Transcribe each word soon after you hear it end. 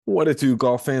What it do,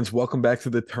 golf fans? Welcome back to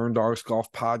the Turn Dogs Golf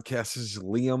Podcast. This is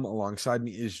Liam. Alongside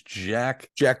me is Jack.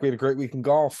 Jack, we had a great week in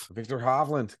golf. Victor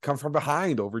Hovland come from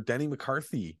behind over Denny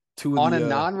McCarthy. Two of On a the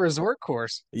non-resort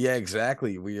course. Yeah,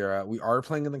 exactly. We are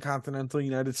playing in the continental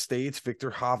United States.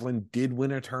 Victor Hovland did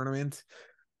win a tournament.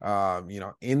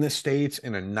 In the States,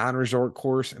 in a non-resort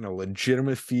course, in a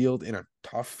legitimate field, in a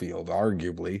tough field,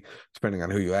 arguably, depending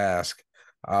on who you ask.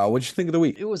 What'd you think of the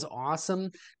week? It was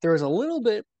awesome. There was a little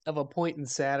bit of a point in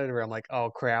Saturday where I'm like, oh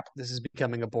crap, this is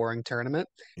becoming a boring tournament.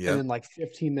 And Yep. then like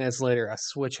 15 minutes later, a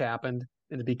switch happened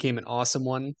and it became an awesome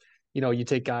one. You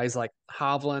take guys like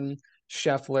Hovland,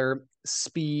 Scheffler,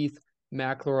 Spieth,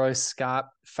 McIlroy, Scott,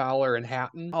 Fowler, and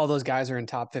Hatton. All those guys are in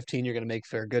top 15. You're going to make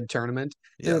for a good tournament.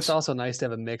 And it's Yes. also nice to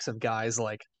have a mix of guys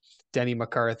like Denny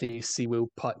McCarthy, Siwoo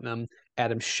Putnam,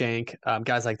 Adam Shank,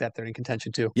 guys like that. They're in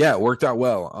contention too. Yeah, it worked out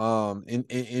well.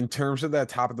 In terms of that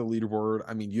top of the leaderboard,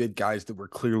 I mean, you had guys that were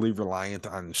clearly reliant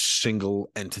on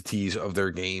single entities of their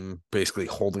game, basically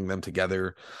holding them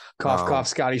together. Cough, cough,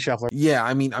 Scotty Scheffler.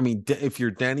 Yeah, if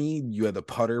you're Denny, you had the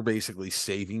putter basically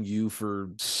saving you for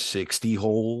 60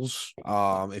 holes.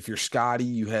 If you're Scotty,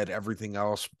 you had everything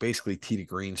else basically tee to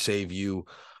green save you.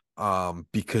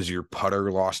 Because your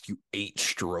putter lost you 8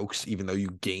 strokes, even though you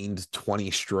gained 20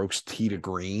 strokes tee to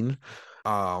green,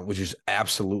 which is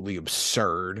absolutely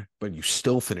absurd, but you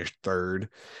still finished third.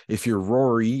 If you're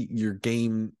Rory, your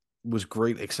game was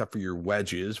great except for your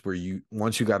wedges, where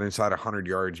once you got inside 100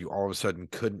 yards, you all of a sudden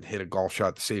couldn't hit a golf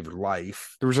shot to save your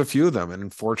life. There was a few of them, and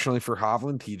unfortunately for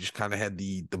Hovland, he just kind of had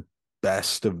the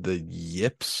best of the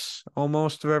yips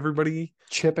almost of everybody.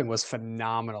 Chipping was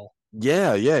phenomenal.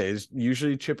 Yeah.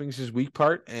 Usually chipping's his weak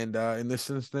part, and in this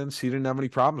instance, he didn't have any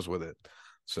problems with it.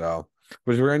 So,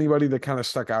 was there anybody that kind of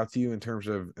stuck out to you in terms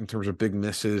of big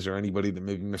misses, or anybody that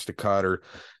maybe missed a cut, or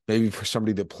maybe for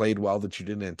somebody that played well that you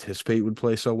didn't anticipate would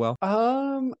play so well?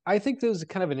 I think there was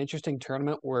kind of an interesting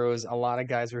tournament where it was a lot of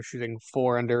guys were shooting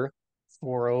 4 under,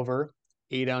 4 over,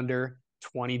 8 under,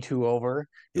 22 over.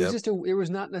 Yep. It was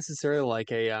not necessarily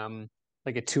like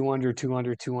a 2 under, 2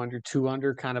 under, 2 under, 2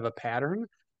 under kind of a pattern.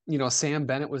 Sam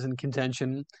Bennett was in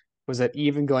contention, was at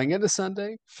even going into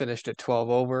Sunday, finished at 12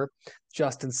 over.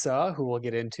 Justin Suh, who we'll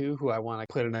get into, who I want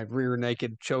to put in a rear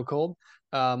naked chokehold,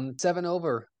 7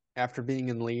 over after being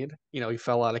in lead. He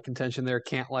fell out of contention there.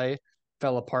 Cantlay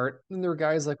fell apart. And there were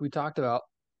guys like we talked about,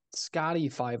 Scotty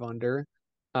 5 under,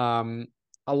 a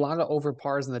lot of over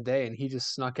pars in the day, and he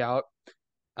just snuck out.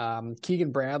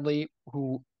 Keegan Bradley,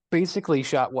 who basically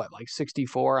shot like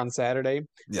 64 on Saturday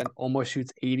Yeah. and almost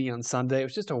shoots 80 on Sunday. It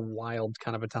was just a wild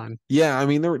kind of a time. Yeah, I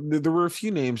mean there were a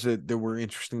few names that were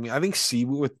interesting to me. I think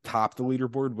Siwoo at the top of the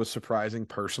leaderboard was surprising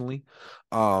personally.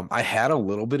 I had a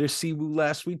little bit of Siwoo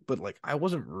last week, but like I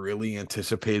wasn't really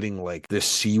anticipating like this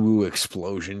Siwoo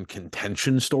explosion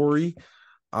contention story.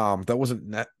 That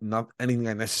wasn't not anything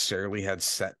I necessarily had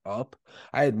set up.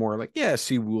 I had more like, yeah,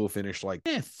 Siwoo will finish like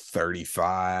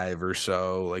 35 or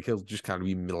so. Like he'll just kind of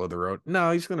be middle of the road.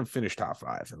 No, he's gonna finish top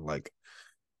 5 and like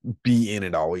be in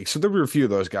it all week. So there were a few of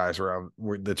those guys around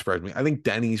that surprised me. I think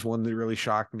Denny's one that really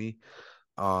shocked me.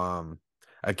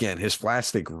 Again, his flat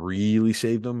stick really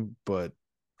saved him, but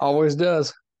Always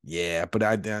does. yeah, but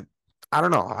I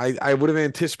don't know. I would have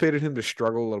anticipated him to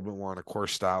struggle a little bit more on a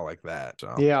course style like that.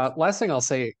 So Yeah. Last thing I'll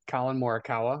say, Colin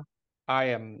Morikawa, I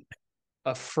am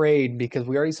afraid because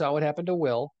we already saw what happened to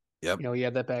Will. yep. He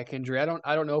had that back injury. I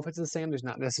don't know if it's the same. There's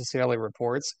not necessarily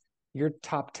reports. Your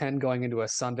top 10 going into a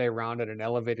Sunday round at an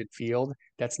elevated field,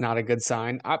 that's not a good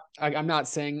sign. I'm not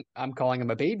saying I'm calling him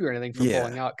a baby or anything for Yeah.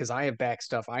 pulling out because I have back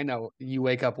stuff. I know you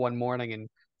wake up one morning and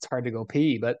it's hard to go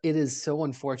pee, but it is so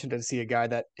unfortunate to see a guy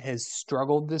that has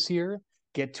struggled this year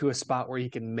get to a spot where he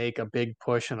can make a big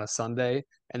push on a Sunday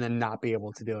and then not be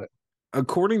able to do it.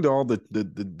 According to all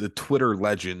the Twitter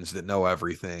legends that know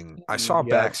everything, Yeah, the I saw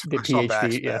back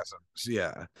PhD. Yeah. spasms.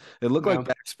 Yeah. It looked like Well,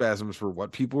 back spasms were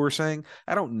what people were saying.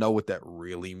 I don't know what that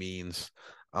really means.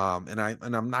 And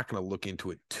I'm not going to look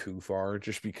into it too far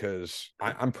just because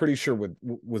I'm pretty sure with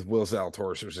Will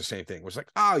Zalatoris it was the same thing. It was like,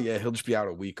 oh yeah, he'll just be out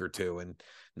a week or two, and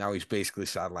now he's basically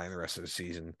sidelined the rest of the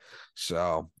season.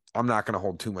 So I'm not going to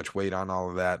hold too much weight on all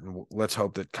of that, and let's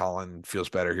hope that Colin feels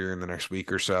better here in the next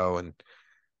week or so, and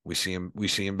we see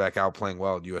him back out playing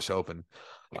well at US Open.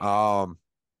 All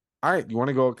right, you want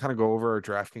to go over our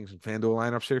DraftKings and FanDuel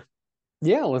lineups here?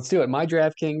 yeah, let's do it. My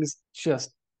DraftKings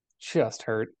just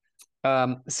hurt.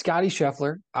 Scotty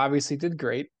Scheffler obviously did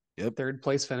great. Yep. Third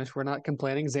place finish. We're not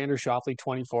complaining. Xander Schauffele,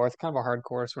 24th. Kind of a hard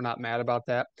course. We're not mad about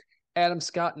that. Adam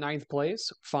Scott, ninth place.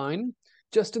 Fine.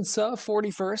 Justin Suh,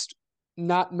 41st.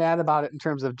 Not mad about it in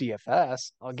terms of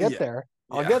DFS. I'll get Yeah. there.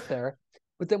 I'll Yeah. get there.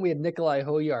 But then we had Nikolai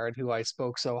Hoyard, who I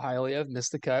spoke so highly of,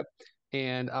 missed the cut,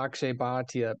 and Akshay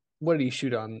Bhatia. What did he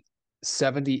shoot on?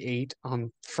 78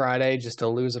 on Friday just to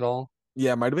lose it all.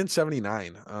 Yeah, it might have been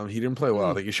 79. He didn't play well.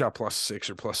 I Mm, think he shot +6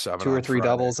 or +7 two or on three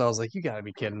Friday. doubles. I was like, you got to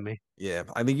be kidding me. Yeah,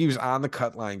 I think he was on the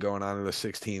cut line going on to the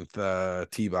 16th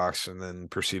tee box, and then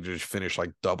proceeded to finish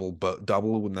like double,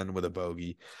 and then with a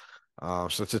bogey.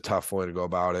 So it's a tough way to go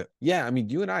about it. Yeah, I mean,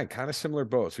 you and I kind of similar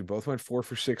boats. We both went 4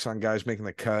 for 6 on guys making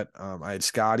the cut. I had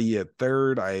Scotty at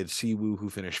third. I had Siwoo who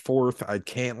finished fourth. I had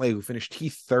Cantlay who finished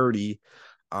T30.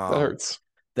 That Um, hurts.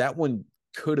 that one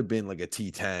could have been like a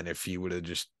T10 if he would have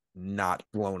just not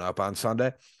blown up on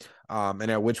Sunday.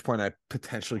 And at which point I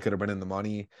potentially could have been in the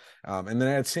money. And then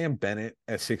I had Sam Bennett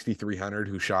at 6,300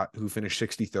 who finished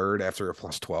 63rd after a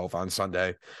 +12 on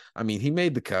Sunday. I mean, he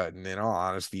made the cut, and in all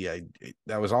honesty,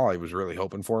 that was all I was really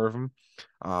hoping for of him.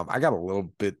 I got a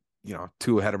little bit,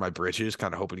 too ahead of my britches,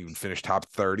 kind of hoping he would finish top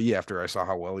 30 after I saw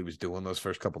how well he was doing those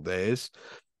first couple days.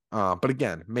 But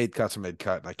again, made cuts and made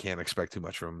cut, and I can't expect too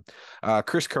much from him.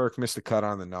 Chris Kirk missed the cut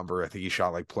on the number. I think he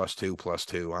shot like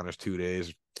 +2 on his 2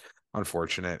 days.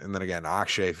 Unfortunate. And then again,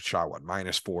 Akshay shot what,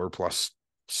 -4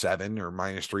 +7 or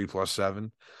 -3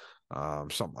 +7,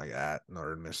 something like that in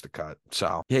order to miss the cut.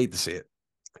 So you hate to see it.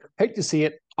 Hate to see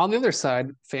it. On the other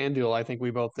side, FanDuel, I think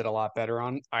we both did a lot better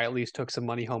on. I at least took some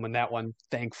money home in that one,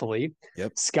 thankfully.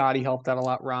 Yep. Scotty helped out a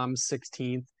lot. Rom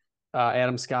 16th.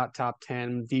 Adam Scott top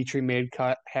 10. Dietrich made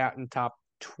cut. Hatton top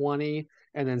 20.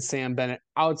 And then Sam Bennett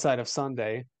outside of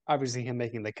Sunday. Obviously, him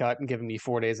making the cut and giving me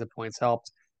 4 days of points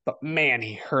helped. But man,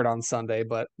 he hurt on Sunday.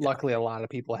 But Yeah. luckily, a lot of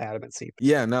people had him, it seemed.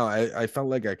 Yeah, no, I felt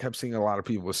like I kept seeing a lot of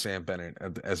people with Sam Bennett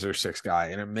as their sixth guy,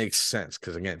 and it makes sense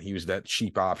because again, he was that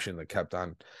cheap option that kept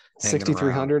on hanging around.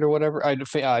 6,300 or whatever.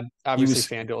 He Obviously, was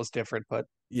FanDuel is different, but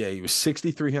Yeah, he was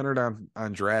 6,300 on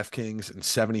DraftKings and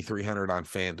 7,300 on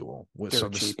FanDuel. So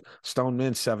dirt the cheap. Stone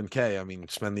Mint 7K. I mean,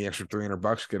 spend the extra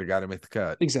 $300, get a guy to make the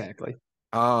cut. Exactly.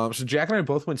 So Jack and I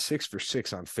both went 6 for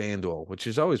 6 on FanDuel, which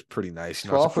is always pretty nice. It's a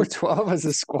 12 for 12 as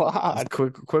a squad.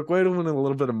 quick way to win a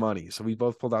little bit of money. So we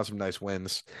both pulled out some nice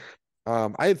wins.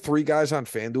 I had 3 guys on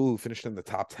FanDuel who finished in the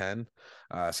top 10.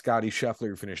 Scotty Scheffler,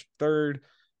 who finished third.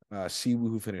 Siwoo,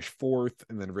 who finished fourth,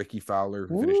 and then Ricky Fowler,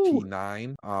 who finished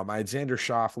T9. I had Xander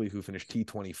Schauffele, who finished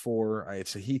T24. I had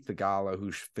Sahith Theegala,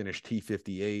 who finished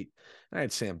T58. And I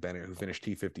had Sam Bennett, who finished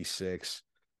T56.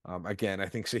 Again, I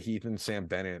think Sahith and Sam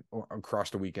Bennett across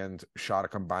the weekend shot a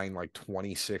combined like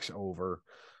 26 over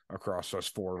across those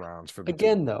 4 rounds for the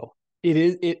Again, though, it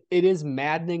is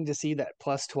maddening to see that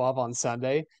 +12 on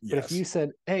Sunday. But if you Yes.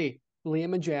 said, hey,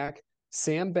 Liam and Jack,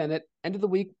 Sam Bennett, end of the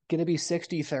week, gonna be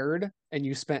 63rd, and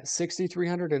you spent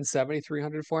 6,300 and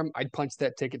 7,300 for him, I'd punch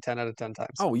that ticket 10 out of 10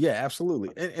 times. Oh, yeah, absolutely.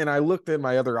 And I looked at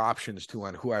my other options too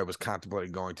on who I was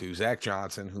contemplating going to. Zach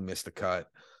Johnson, who missed the cut.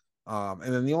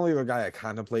 And then the only other guy I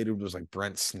contemplated was like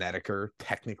Brent Snedeker,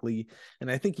 technically.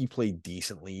 And I think he played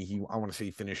decently. I want to say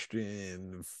he finished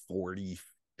in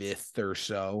 45th or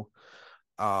so.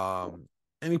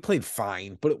 And he played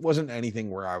fine, but it wasn't anything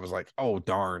where I was like, oh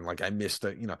darn, like I missed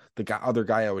the other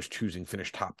guy I was choosing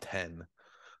finished top 10.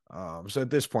 So at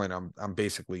this point I'm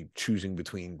basically choosing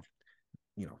between,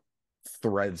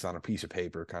 threads on a piece of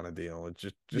paper kind of deal. It's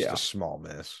just a small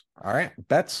miss. All right,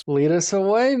 bets. Lead us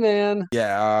away, man.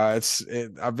 Yeah,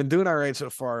 I've been doing all right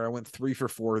so far. I went 3 for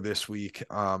 4 this week.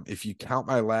 If you count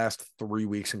my last 3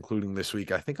 weeks, including this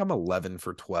week, I think I'm 11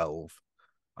 for 12.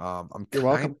 You're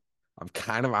welcome. I'm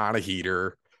kind of out of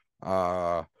heater.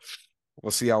 We'll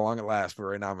see how long it lasts, but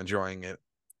right now I'm enjoying it.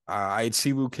 I had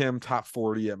Siwoo Kim top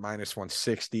 40 at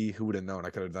 -160. Who would have known I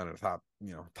could have done a top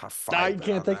 5? You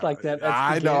can't think like that.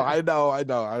 I know.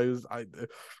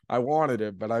 I wanted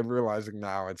it, but I'm realizing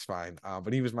now it's fine.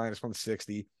 But he was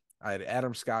 -160. I had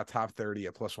Adam Scott top 30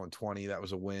 at +120. That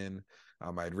was a win.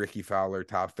 I had Ricky Fowler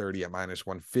top 30 at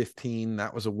 -115.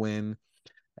 That was a win.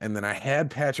 And then I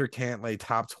had Patrick Cantlay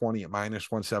top 20 at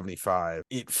 -175.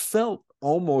 It felt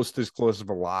almost as close of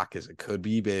a lock as it could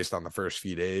be based on the first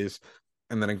few days.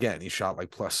 And then again, he shot like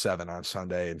 +7 on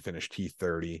Sunday and finished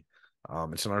T30.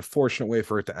 It's an unfortunate way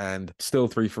for it to end. Still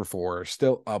 3 for 4,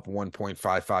 still up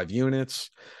 1.55 units.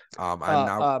 I'm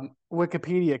now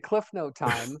Wikipedia Cliff Note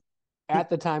time. At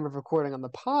the time of recording on the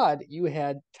pod, you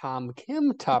had Tom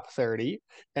Kim top 30,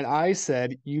 and I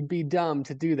said you'd be dumb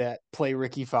to do that. Play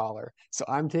Ricky Fowler. So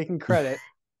I'm taking credit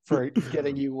for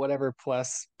getting you whatever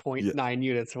plus 0.9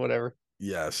 units or whatever.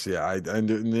 Yes, yeah. I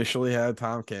initially had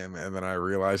Tom Kim, and then I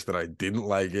realized that I didn't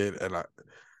like it, and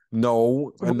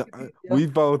No, and Wikipedia, we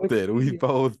both did. We Wikipedia.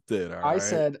 both did. All I right.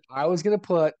 said I was gonna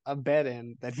put a bet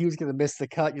in that he was gonna miss the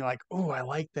cut, and you're like, oh, I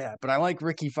like that, but I like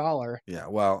Ricky Fowler. Yeah.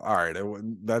 Well, all right.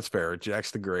 That's fair.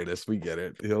 Jack's the greatest. We get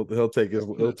it. He'll take his I'm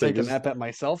he'll gonna take take a his nap at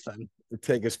myself then.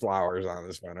 take his flowers on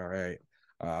this one. All right.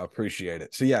 Appreciate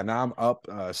it. So yeah, now I'm up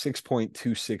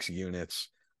 6.26 units.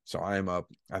 So I am up,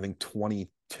 I think,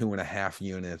 22 and a half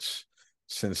units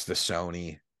since the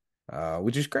Sony,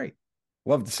 which is great.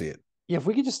 Love to see it. Yeah, if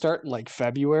we could just start in like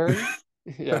February,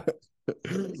 yeah, Yeah,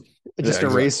 just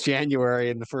exactly. erase January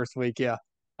in the first week. Yeah.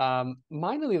 Mine,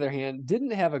 on the other hand,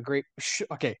 didn't have a great.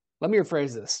 Okay, let me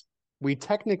rephrase this. We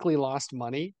technically lost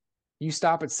money. You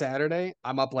stop at Saturday,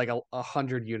 I'm up like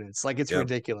 100 units. Like it's Yep.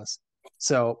 ridiculous.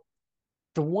 So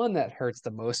the one that hurts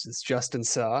the most is Justin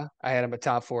Suh. I had him at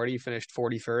top 40, finished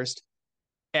 41st.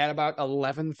 At about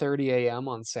 11:30 a.m.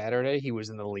 on Saturday, he was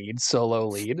in the lead, solo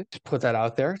lead. Just put that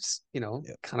out there. Yep.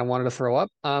 Kind of wanted to throw up.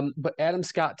 But Adam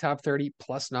Scott, top 30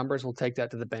 plus numbers, will take that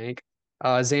to the bank.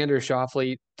 Xander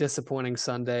Schauffele, disappointing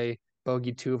Sunday,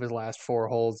 bogeyed two of his last four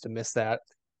holes to miss that.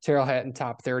 Terrell Hatton,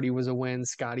 top 30 was a win.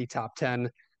 Scotty, top 10.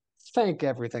 Thank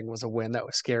everything was a win. That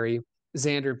was scary.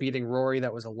 Xander beating Rory,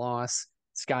 that was a loss.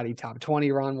 Scotty, top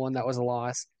 20 run one, that was a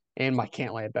loss. And my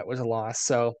can't lay a bet was a loss.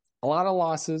 So a lot of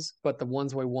losses, but the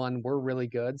ones we won were really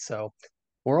good. So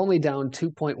we're only down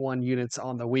 2.1 units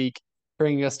on the week,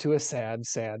 bringing us to a sad,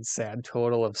 sad, sad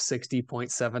total of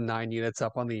 60.79 units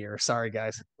up on the year. Sorry,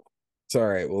 guys. It's all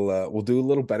right. We'll do a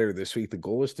little better this week. The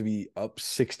goal is to be up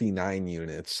 69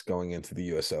 units going into the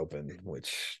US Open,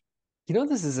 which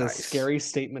This is a nice. scary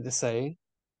statement to say.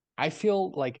 I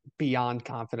feel like beyond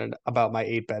confident about my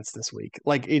eight bets this week.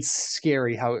 Like it's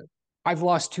scary how I've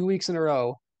lost 2 weeks in a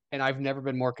row and I've never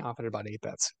been more confident about eight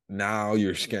bets. Now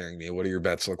you're scaring me. What do your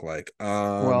bets look like?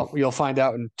 Well, you'll find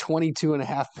out in 22 and a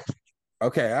half.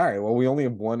 Okay, all right. Well, we only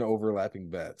have one overlapping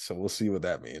bet, so we'll see what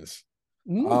that means.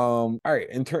 Mm. All right.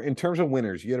 In terms of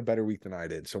winners, you had a better week than I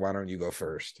did, so why don't you go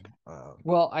first?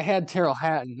 Well, I had Terrell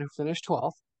Hatton who finished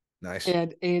 12th. Nice.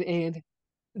 And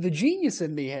the genius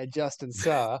in me had Justin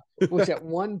Suh, which at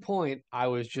one point I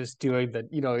was just doing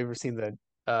you ever seen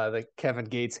the Kevin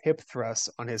Gates hip thrusts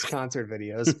on his concert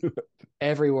videos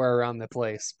everywhere around the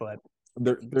place, but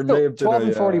There may still have been 12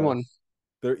 and a 41.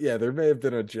 there may have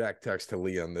been a Jack text to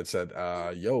Liam that said,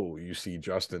 yo, you see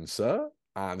Justin Suh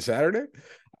on Saturday?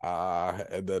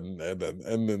 And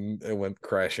then it went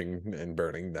crashing and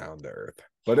burning down to earth.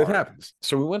 But it Hard. happens.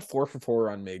 So we went 4 for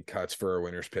 4 on made cuts for our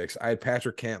winners picks. I had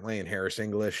Patrick Cantlay and Harris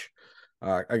English.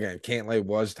 Again, Cantlay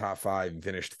was top five and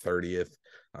finished 30th.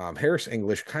 Harris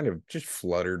English kind of just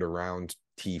fluttered around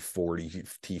T40,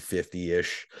 T50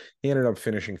 ish. He ended up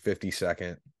finishing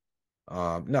 52nd.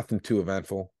 Nothing too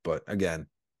eventful, but again,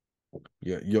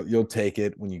 you'll take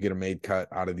it when you get a made cut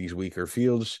out of these weaker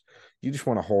fields. You just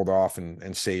want to hold off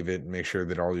and save it and make sure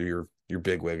that all your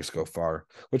big wigs go far,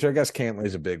 which I guess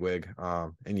Cantlay's a big wig.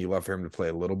 And you love for him to play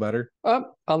a little better. On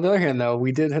the other hand, though,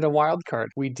 we did hit a wild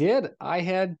card. We did. I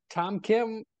had Tom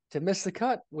Kim to miss the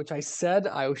cut, which I said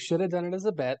I should have done it as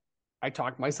a bet. I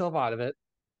talked myself out of it.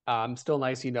 Still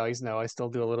nice, he's I still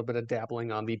do a little bit of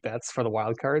dabbling on the bets for the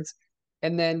wild cards.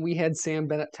 And then we had Sam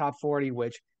Bennett top 40,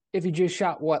 which if he just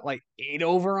shot like 8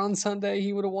 over on Sunday,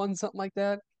 he would have won something like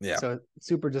that. Yeah, So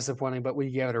super disappointing, but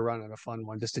we gave it a run and a fun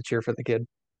one just to cheer for the kid.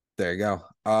 there you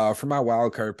go. For my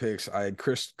wild card picks, I had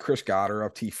Chris Goddard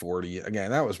up T40.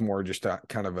 Again, that was more just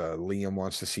kind of a Liam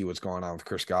wants to see what's going on with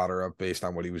Chris Goddard up based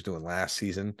on what he was doing last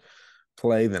season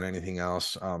play than anything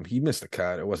else. He missed the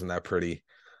cut. It wasn't that pretty.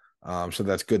 So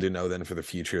that's good to know then for the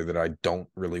future that I don't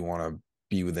really want to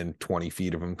be within 20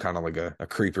 feet of him, kind of like a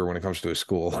creeper when it comes to a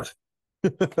school.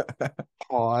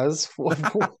 Pause.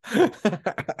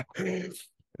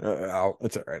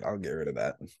 It's all right. I'll get rid of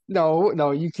that. No,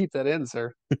 no, you keep that in,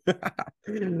 sir. All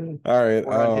right.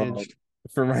 We're unhinged.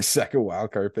 For my second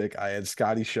wild card pick, I had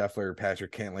Scotty Scheffler,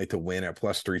 Patrick Cantlay to win at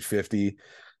plus 350.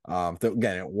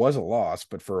 Again, it was a loss,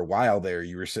 but for a while there,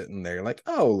 you were sitting there like,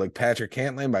 oh, like Patrick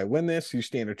Cantlay might win this, you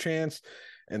stand a chance.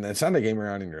 And then Sunday came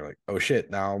around and you're like, oh shit,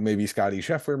 now maybe Scotty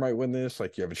Scheffler might win this,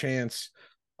 like you have a chance.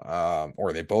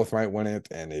 Or they both might win it,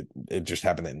 and it just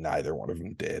happened that neither one of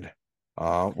them did.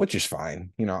 Which is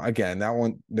fine. Again, that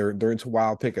one it's a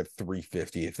wild pick at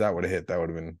 350. If that would have hit, that would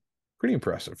have been pretty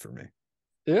impressive for me.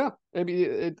 Yeah, maybe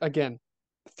again,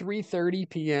 3:30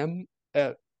 p.m.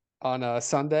 on a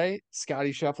Sunday.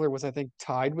 Scotty Scheffler was, I think,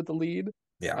 tied with the lead.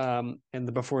 Yeah. And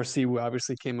the before Siwoo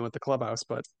obviously came in with the clubhouse,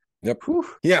 but Yep. whew,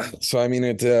 Yeah. So I mean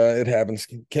it happens.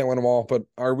 Can't win them all. But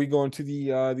are we going to the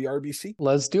RBC?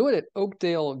 let's do it at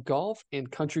Oakdale Golf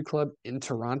and Country Club in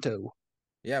Toronto.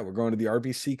 Yeah, we're going to the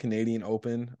RBC Canadian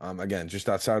Open. Again, just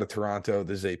outside of Toronto.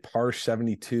 This is a par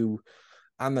 72.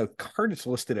 On the card, it's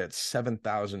listed at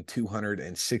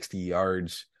 7,260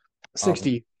 yards. Um,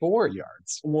 64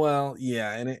 yards. well,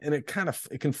 yeah, and it kind of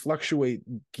it can fluctuate,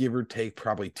 give or take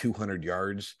probably 200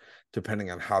 yards, depending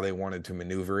on how they wanted to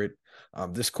maneuver it.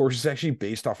 This course is actually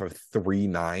based off of 3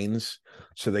 9s,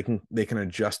 so they can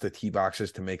adjust the tee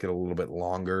boxes to make it a little bit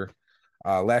longer.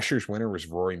 Last year's winner was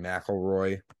Rory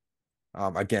McIlroy.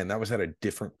 Again, that was at a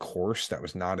different course. That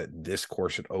was not at this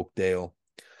course at Oakdale.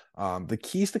 The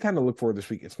keys to kind of look for this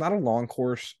week. It's not a long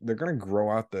course. They're going to grow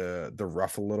out the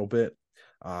rough a little bit.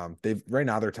 They've right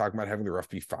now they're talking about having the rough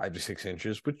be 5 to 6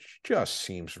 inches, which just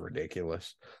seems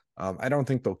ridiculous. I don't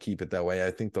think they'll keep it that way.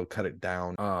 I think they'll cut it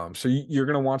down. So you're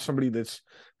going to want somebody that's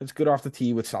good off the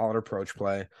tee with solid approach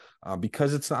play.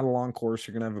 Because it's not a long course,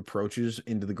 you're going to have approaches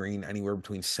into the green anywhere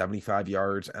between 75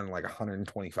 yards and like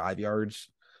 125 yards.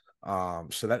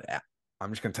 So that I'm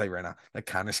just gonna tell you right now, that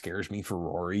kind of scares me for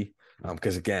Rory.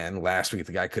 Because again, last week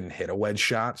the guy couldn't hit a wedge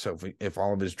shot. So if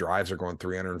all of his drives are going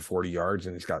 340 yards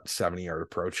and he's got 70-yard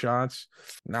approach shots,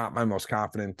 not my most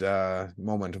confident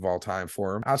moment of all time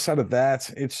for him. Outside of that,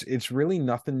 it's really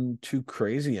nothing too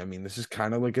crazy. I mean, this is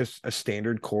kind of like a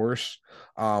standard course.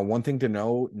 One thing to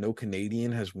know, no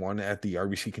Canadian has won at the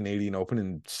RBC Canadian Open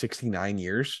in 69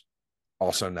 years.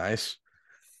 Also nice.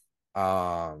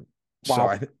 So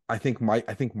Wow. I think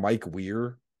Mike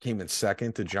Weir came in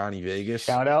second to Johnny Vegas.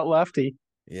 Shout out Lefty.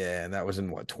 Yeah, and that was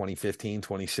in what, 2015,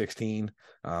 2016.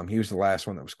 He was the last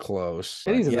one that was close.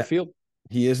 And But he's in the yeah, field.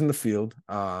 he is in the field.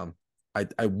 I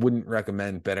wouldn't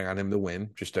recommend betting on him to win.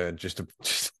 Just a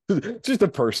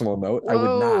personal note. I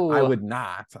would not. I Whoa. would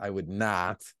not. I would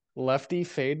not. Lefty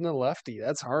fading a lefty.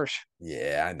 That's harsh.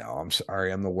 Yeah, I know. I'm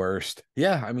sorry. I'm the worst.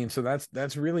 Yeah, I mean, so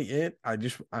that's really it.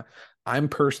 I'm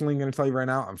personally going to tell you right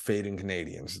now, I'm fading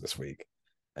Canadians this week.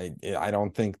 I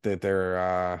don't think that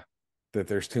that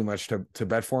there's too much to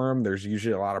bet for them. There's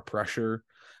usually a lot of pressure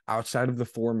outside of the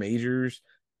four majors.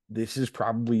 This is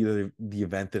probably the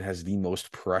event that has the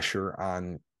most pressure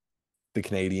on the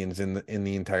Canadians in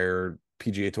the entire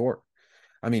PGA Tour.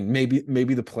 I mean,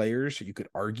 maybe the players you could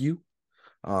argue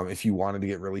if you wanted to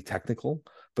get really technical.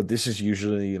 But this is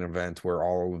usually an event where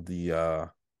all of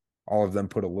them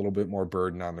put a little bit more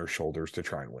burden on their shoulders to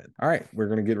try and win. All right, we're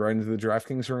gonna get right into the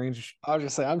DraftKings range. I'll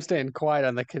just say I'm staying quiet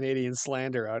on the Canadian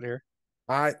slander out here.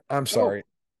 I'm Oh, sorry.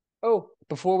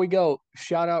 before we go,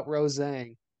 shout out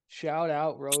Rosang. Shout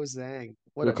out Rosang.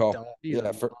 What Good a call. dog. He's a Yeah,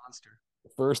 monster.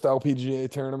 first LPGA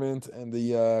tournament and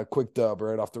the quick dub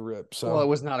right off the rip. Well, it So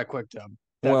was not a quick dub.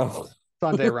 That well.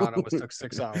 Sunday round almost took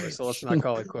 6 hours, so let's not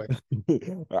call it quick.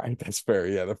 All right, that's fair.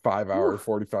 Yeah, the 5 hour, Whew,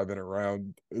 45-minute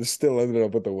round still ended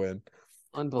up with the win.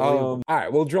 unbelievable. All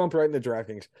right, we'll jump right into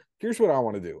DraftKings. Here's what I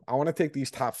want to do. I want to take these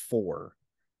top four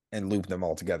and loop them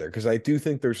all together because I do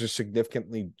think there's a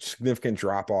significant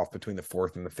drop off between the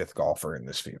fourth and the fifth golfer in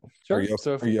this field. Sure.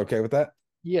 So Are you okay with that?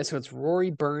 yeah, so it's Rory,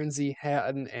 Burnsy,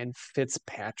 Hatton, and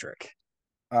Fitzpatrick.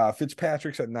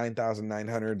 Fitzpatrick's at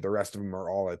 9,900. The rest of them are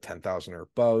all at 10,000 or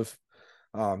above.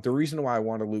 The reason why I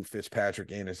want to loop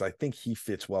Fitzpatrick in is I think he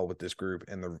fits well with this group,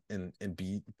 and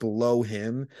be below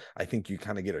him, I think you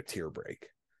kind of get a tier break.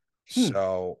 Hmm.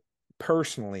 So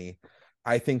personally,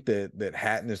 I think that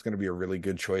Hatton is going to be a really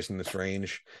good choice in this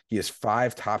range. He has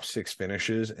 5 top 6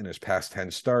 finishes in his past 10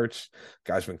 starts.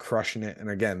 Guy's been crushing it. And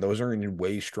again, those are in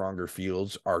way stronger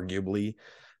fields, arguably,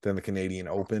 than the Canadian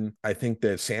Open. I think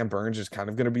that Sam Burns is kind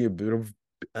of going to be a bit of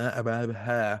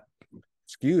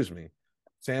excuse me.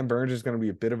 Sam Burns is going to be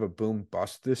a bit of a boom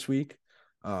bust this week.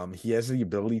 He has the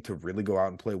ability to really go out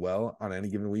and play well on any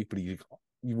given week, but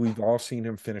we've all seen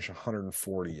him finish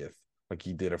 140th like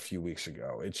he did a few weeks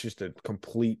ago. It's just a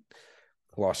complete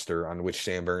cluster on which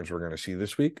Sam Burns we're going to see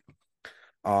this week.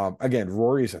 Again,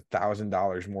 Rory is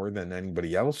 $1,000 more than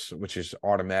anybody else, which is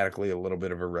automatically a little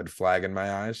bit of a red flag in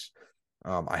my eyes.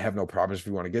 I have no problems if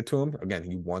you want to get to him. Again,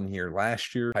 he won here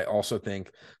last year. I also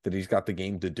think that he's got the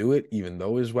game to do it, even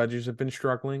though his wedges have been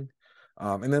struggling.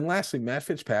 And then lastly, Matt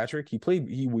Fitzpatrick, he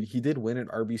did win at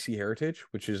RBC Heritage,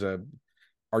 which is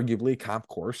arguably a comp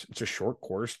course. It's a short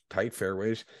course, tight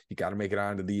fairways. You got to make it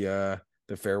onto the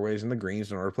fairways and the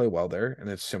greens in order to play well there. And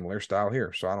it's similar style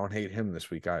here. So I don't hate him this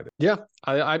week either. Yeah,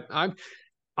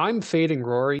 I'm fading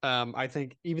Rory. I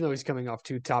think even though he's coming off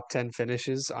 2 top 10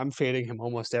 finishes, I'm fading him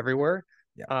almost everywhere.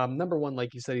 Yeah. Number one,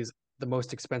 like you said, he's the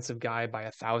most expensive guy by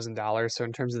 $1,000. So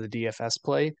in terms of the DFS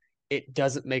play, it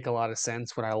doesn't make a lot of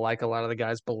sense when I like a lot of the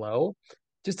guys below.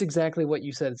 Just exactly what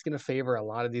you said. It's going to favor a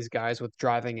lot of these guys with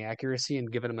driving accuracy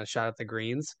and giving them a shot at the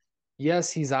greens.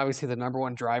 Yes, he's obviously the number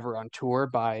one driver on tour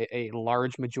by a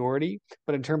large majority,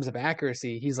 but in terms of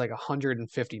accuracy, he's like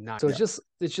 159. So Yeah.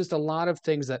 it's just a lot of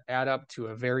things that add up to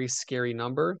a very scary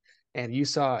number. And you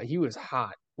saw he was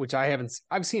hot, which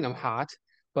I've seen him hot,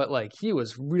 but like he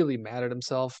was really mad at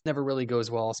himself. Never really goes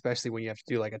well, especially when you have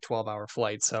to do like a 12-hour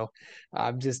flight. So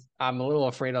I'm a little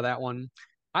afraid of that one.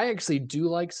 I actually do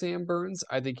like Sam Burns.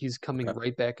 I think he's coming Okay.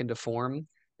 right back into form.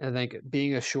 And I think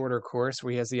being a shorter course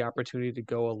where he has the opportunity to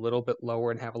go a little bit lower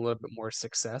and have a little bit more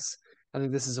success, I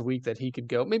think this is a week that he could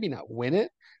go, maybe not win it,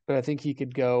 but I think he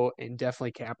could go and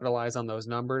definitely capitalize on those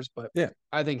numbers. But Yeah.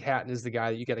 I think Hatton is the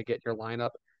guy that you got to get in your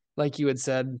lineup. Like you had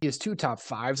said, he has two top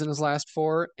fives in his last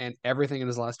four, and everything in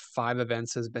his last five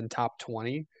events has been top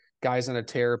 20. Guys on a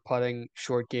tear, putting,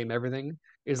 short game, everything.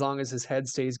 As long as his head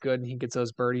stays good and he gets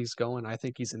those birdies going, I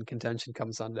think he's in contention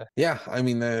come Sunday. Yeah, I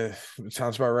mean, it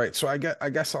sounds about right. So I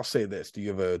guess I'll say this. Do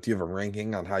you have a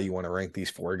ranking on how you want to rank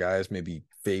these four guys? Maybe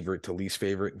favorite to least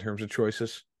favorite in terms of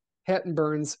choices? Hatton,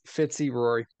 Burns, Fitzy,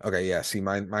 Rory. Okay, yeah. See,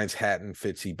 mine's Hatton,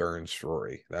 Fitzy, Burns,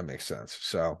 Rory. That makes sense.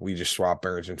 So we just swap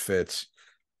Burns and Fitz.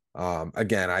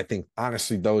 Again, I think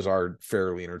honestly those are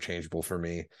fairly interchangeable for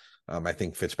me. I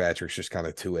think Fitzpatrick's just kind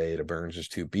of 2A to Burns is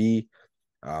 2B.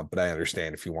 But I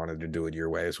understand if you wanted to do it your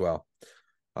way as well.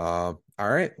 All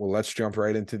right. Well, let's jump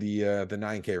right into the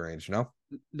 9K range. No?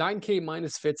 9K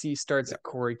minus Fitzy starts Yeah. at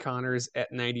Corey Connors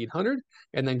at 9,800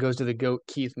 and then goes to the GOAT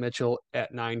Keith Mitchell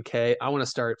at 9K. I want to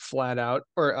start flat out,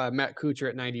 or Matt Kuchar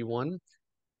at 91.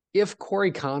 If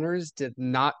Corey Connors did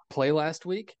not play last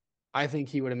week, I think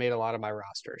he would have made a lot of my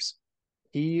rosters.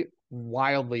 He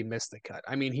wildly missed the cut.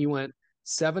 I mean, he went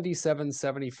 77,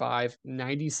 75,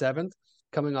 97th,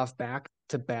 coming off back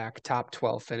to back top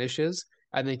 12 finishes.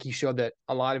 I think he showed that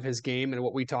a lot of his game and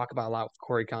what we talk about a lot with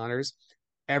Corey Connors,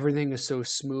 everything is so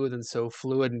smooth and so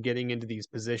fluid and getting into these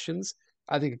positions.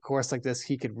 I think a course like this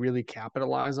he could really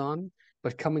capitalize on.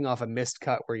 But coming off a missed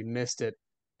cut where he missed it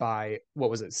by what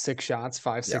was it, six shots,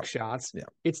 five, Yeah. 6 shots, Yeah.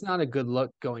 it's not a good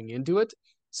look going into it.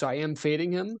 So I am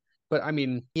fading him. But I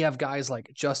mean, you have guys like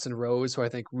Justin Rose, who I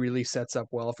think really sets up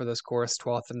well for this course,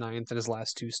 12th and 9th in his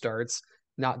last two starts.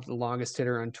 Not the longest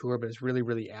hitter on tour, but is really,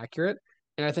 really accurate.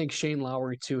 And I think Shane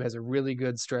Lowry, too, has a really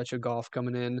good stretch of golf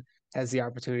coming in, has the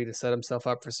opportunity to set himself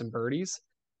up for some birdies.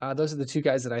 Those are the two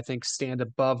guys that I think stand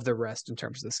above the rest in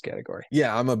terms of this category.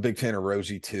 Yeah, I'm a big fan of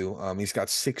Rosie too. He's got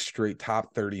six straight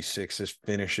top 36s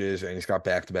finishes, and he's got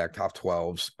back-to-back top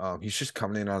 12s. He's just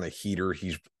coming in on a heater.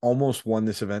 He's almost won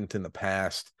this event in the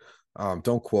past.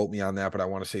 Don't quote me on that, but I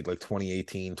want to say like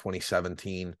 2018,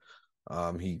 2017.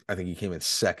 I think he came in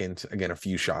second, again, a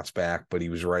few shots back, but he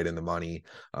was right in the money.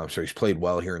 So he's played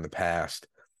well here in the past.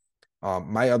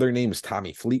 My other name is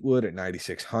Tommy Fleetwood at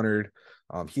 9,600.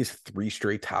 He has three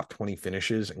straight top 20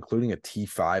 finishes, including a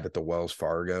T5 at the Wells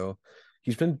Fargo.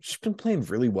 Just been playing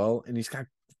really well, and he's got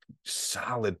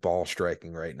solid ball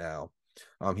striking right now.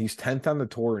 He's 10th on the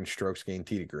tour in strokes gained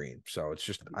tee to green. So it's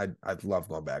just I'd love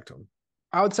going back to him.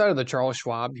 Outside of the Charles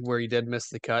Schwab, where he did miss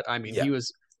the cut, I mean, Yeah. he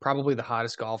was probably the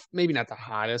hottest golf, maybe not the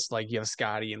hottest, like you have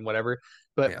Scotty and whatever,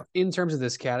 but Yeah. in terms of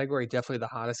this category, definitely the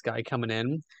hottest guy coming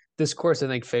in. This course, I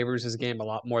think, favors his game a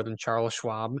lot more than Charles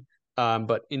Schwab.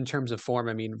 But in terms of form,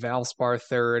 I mean, Valspar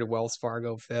third, Wells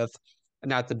Fargo fifth,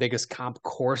 not the biggest comp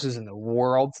courses in the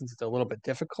world since it's a little bit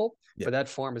difficult, Yeah. but that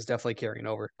form is definitely carrying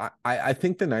over. I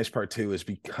think the nice part too is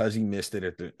because he missed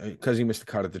the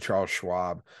cut at the Charles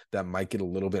Schwab, that might get a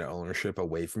little bit of ownership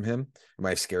away from him. It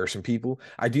might scare some people.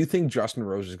 I do think Justin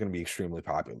Rose is going to be extremely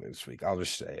popular this week. I'll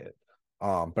just say it.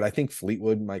 But I think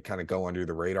Fleetwood might kind of go under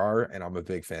the radar, and I'm a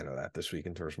big fan of that this week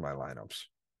in terms of my lineups.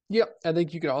 Yep. I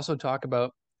think you could also talk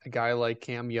about a guy like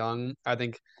Cam Young. I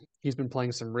think he's been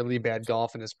playing some really bad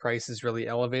golf and his price is really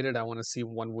elevated. I want to see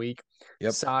 1 week.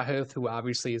 Yep. Sahith, who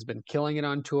obviously has been killing it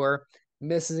on tour,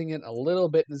 missing it a little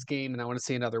bit in his game, and I want to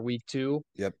see another week too.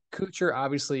 Yep. Kuchar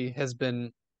obviously has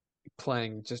been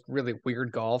playing just really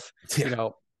weird golf. Yeah. You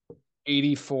know,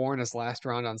 84 in his last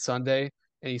round on Sunday,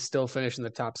 and he's still finished in the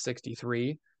top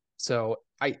 63. So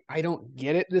I don't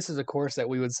get it. This is a course that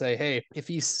we would say, hey, if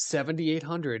he's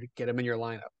 7,800, get him in your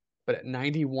lineup. But at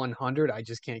 9,100, I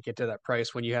just can't get to that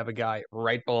price when you have a guy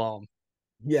right below him.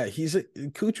 Yeah,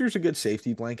 Kuchar's a good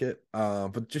safety blanket.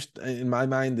 But just in my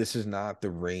mind, this is not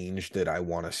the range that I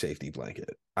want a safety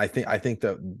blanket. I think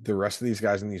that the rest of these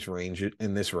guys in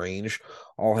this range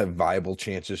all have viable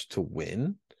chances to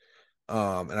win.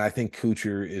 And I think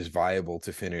Kuchar is viable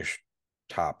to finish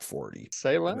top 40.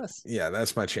 Say less. Yeah,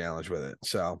 that's my challenge with it.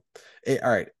 So, all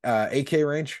right, AK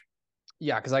range.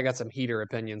 Yeah, because I got some heater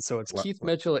opinions. So it's Keith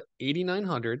Mitchell at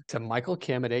 8,900 to Michael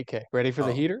Kim at AK. Ready for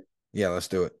the Oh, heater? yeah, let's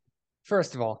do it.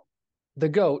 First of all, the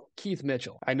GOAT, Keith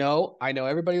Mitchell. I know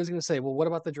everybody was going to say, well, what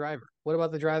about the driver? What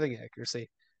about the driving accuracy?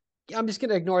 Yeah, I'm just going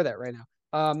to ignore that right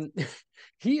now.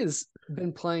 He has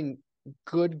been playing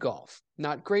good golf,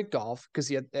 not great golf, because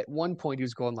he had at one point he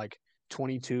was going like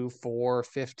 22, 4,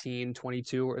 15,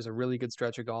 22. It was a really good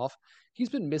stretch of golf. He's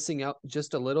been missing out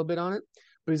just a little bit on it,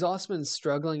 but he's also been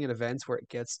struggling in events where it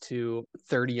gets to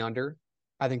 30 under.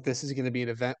 I think this is going to be an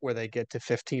event where they get to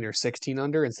 15 or 16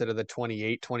 under instead of the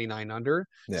 28, 29 under.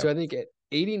 Yeah. So I think at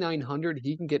 8,900,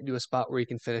 he can get into a spot where he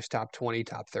can finish top 20,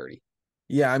 top 30.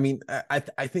 Yeah, I mean, I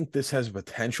think this has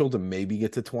potential to maybe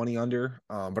get to 20 under,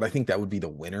 but I think that would be the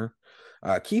winner.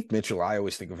 Keith Mitchell, I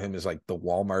always think of him as like the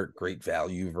Walmart great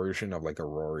value version of like a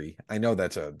Rory. I know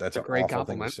that's It's a an great awful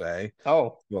thing to compliment. say,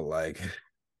 Oh, but like,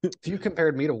 if you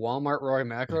compared me to Walmart Roy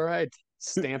McIlroy, I'd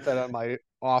stamp that on my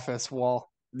office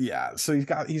wall. yeah. So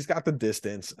he's got the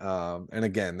distance, and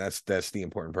again, that's the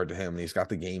important part to him. And he's got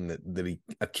the game that he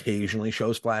occasionally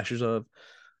shows flashes of.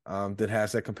 That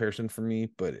has that comparison for me.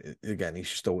 But again, he's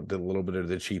just a little bit of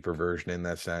the cheaper version in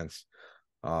that sense.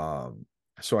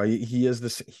 He is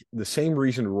the same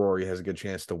reason Rory has a good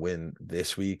chance to win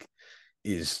this week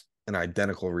is an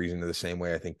identical reason to the same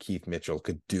way I think Keith Mitchell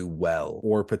could do well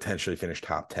or potentially finish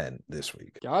top 10 this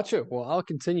week. Gotcha. Well, I'll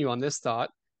continue on this thought.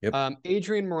 Yep.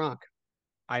 Adrian Moronk.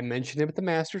 I mentioned him at the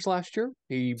Masters last year.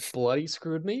 He bloody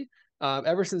screwed me.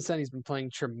 Ever since then, he's been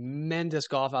playing tremendous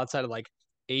golf outside of like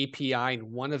API and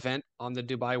one event on the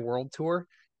Dubai World Tour.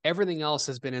 Everything else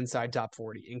has been inside top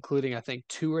 40, including, I think,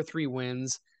 2 or 3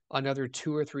 wins, another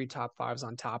 2 or 3 top fives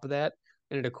on top of that.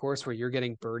 And at a course where you're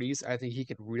getting birdies, I think he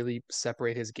could really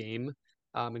separate his game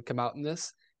and come out in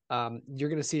this. You're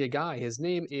going to see a guy. His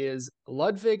name is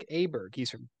Ludwig Aberg. He's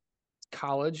from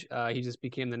college. He just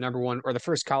became the number one or the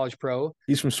first college pro.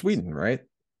 He's from Sweden, right?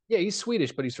 Yeah, he's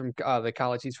Swedish, but he's from the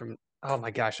college. He's from oh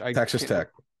my gosh, I Texas can't. Tech.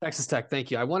 Texas Tech.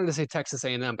 Thank you. I wanted to say Texas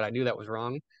A&M, but I knew that was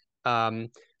wrong. Um,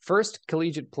 First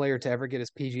collegiate player to ever get his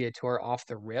PGA Tour off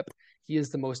the rip. He is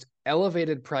the most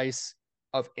elevated price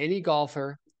of any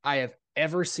golfer I have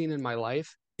ever seen in my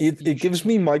life. It gives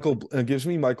me Michael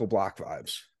Block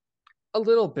vibes. A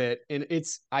little bit, and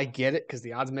I get it because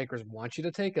the odds makers want you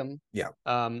to take him. Yeah.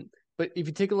 But if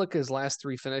you take a look at his last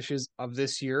 3 finishes of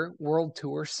this year, World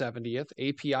Tour 70th,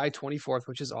 API 24th,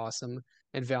 which is awesome,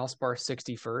 and Valspar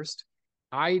 61st.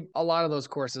 A lot of those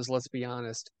courses, let's be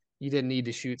honest, you didn't need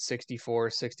to shoot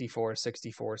 64, 64,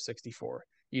 64, 64.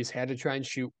 You just had to try and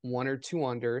shoot 1 or 2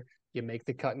 under. You make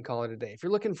the cut and call it a day. If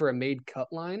you're looking for a made cut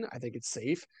line, I think it's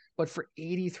safe. But for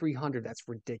 8,300, that's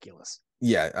ridiculous.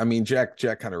 Yeah, I mean, Jack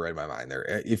kind of read my mind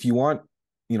there. If you want,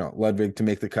 Ludwig to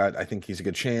make the cut, I think he's a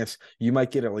good chance. You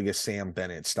might get it like a Sam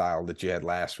Bennett style that you had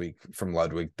last week from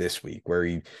Ludwig this week, where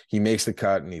he makes the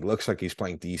cut and he looks like he's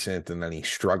playing decent, and then he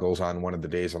struggles on one of the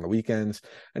days on the weekends,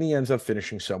 and he ends up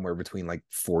finishing somewhere between like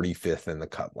 45th in the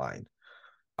cut line.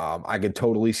 I could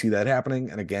totally see that happening.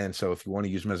 And again, so if you want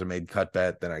to use him as a made cut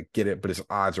bet, then I get it. But his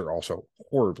odds are also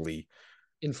horribly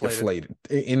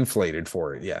inflated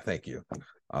for it. Yeah, thank you.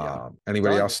 Yeah.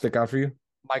 Anybody else stick out for you?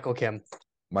 Michael Kim.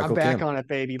 Michael I'm back Kim. on it,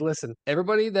 baby. Listen,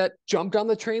 everybody that jumped on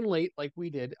the train late, like we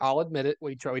did, I'll admit it.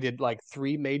 We did like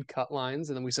 3 made cut lines,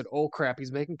 and then we said, "Oh crap,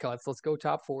 he's making cuts. Let's go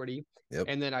top 40." Yep.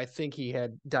 And then I think he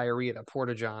had diarrhea at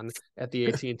Porta John at the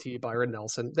AT&T Byron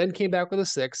Nelson. Then came back with a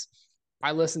 6.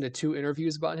 I listened to 2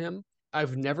 interviews about him.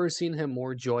 I've never seen him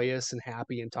more joyous and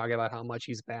happy and talking about how much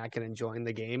he's back and enjoying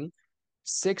the game.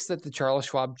 6th at the Charles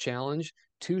Schwab Challenge,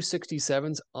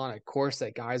 267s on a course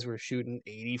that guys were shooting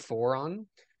 84 on.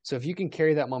 So if you can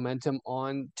carry that momentum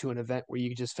on to an event where you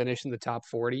can just finish in the top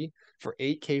 40 for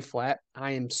 8K flat,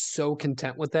 I am so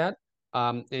content with that.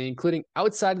 And including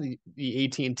outside of the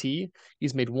AT&T,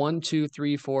 he's made 1, 2,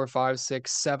 3, 4, 5,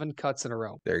 6, 7 cuts in a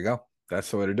row. There you go. That's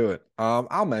the way to do it.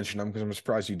 I'll mention him because I'm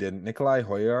surprised you didn't. Nikolai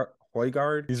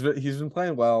Højgaard. He's been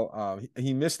playing well.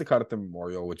 He missed the cut at the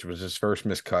Memorial, which was his first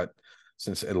missed cut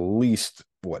since at least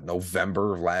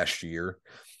November of last year.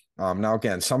 Now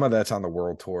again, some of that's on the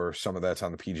World Tour, some of that's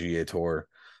on the PGA Tour.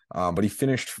 But he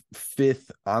finished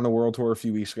 5th on the World Tour a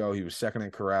few weeks ago. He was 2nd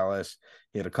in Corrales.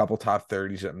 He had a couple top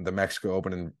 30s at the Mexico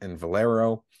Open and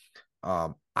Valero.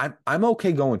 I'm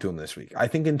okay going to him this week. I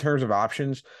think in terms of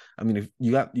options, I mean, if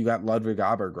you got Ludwig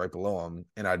Aberg right below him,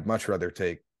 and I'd much rather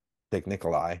take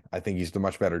Nikolai. I think he's the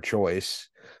much better choice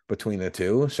between the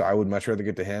two. So I would much rather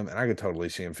get to him, and I could totally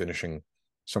see him finishing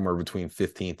somewhere between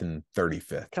 15th and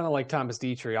 35th. Kind of like Thomas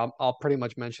Dietrich. I'll pretty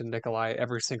much mention Nikolai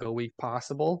every single week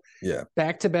possible. Yeah.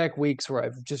 Back-to-back weeks where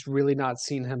I've just really not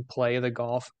seen him play the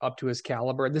golf up to his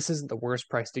caliber. This isn't the worst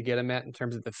price to get him at in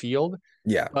terms of the field.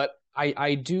 Yeah. But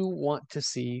I do want to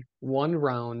see one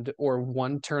round or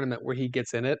one tournament where he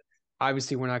gets in it.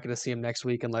 Obviously, we're not going to see him next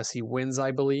week unless he wins,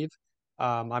 I believe.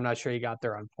 I'm not sure he got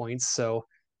there on points. So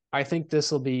I think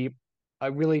this will be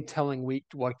a really telling week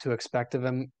what to expect of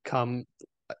him come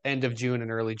end of June and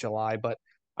early July. But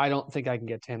I don't think I can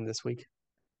get to him this week.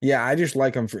 Yeah, I just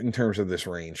like him in terms of this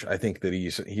range. I think that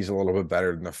he's a little bit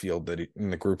better than the field in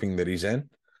the grouping that he's in.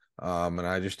 And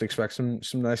I just expect some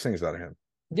nice things out of him.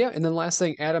 Yeah. And then last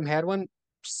thing, Adam had one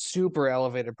super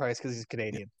elevated price because he's Yep.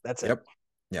 Canadian. That's it. Yep.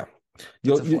 Yeah. It's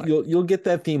You'll a flex. you'll get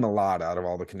that theme a lot out of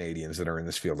all the Canadians that are in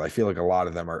this field. I feel like a lot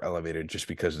of them are elevated just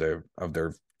because of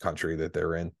their country that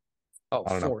they're in. Oh, I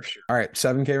don't know. for sure. All right,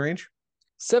 7K range.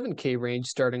 7K range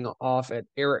starting off at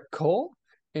Eric Cole,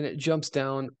 and it jumps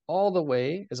down all the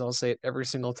way, as I'll say it every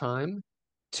single time,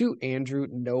 to Andrew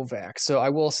Novak. So I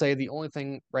will say the only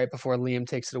thing right before Liam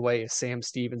takes it away is Sam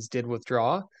Stevens did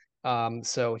withdraw.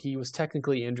 So he was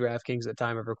technically in DraftKings at the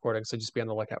time of recording, so just be on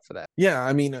the lookout for that. Yeah,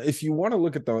 I mean, if you want to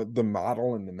look at the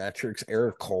model and the metrics,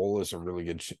 Eric Cole is a really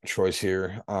good choice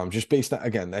here. Just based on,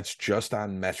 again, that's just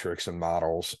on metrics and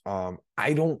models.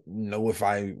 I don't know if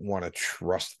I want to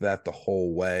trust that the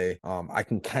whole way. I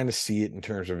can kind of see it in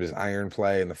terms of his iron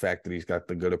play and the fact that he's got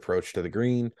the good approach to the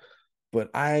green. But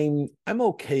I'm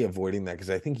okay avoiding that because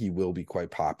I think he will be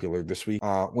quite popular this week.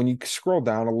 When you scroll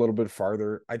down a little bit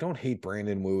farther, I don't hate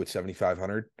Brandon Wu at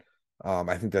 7,500.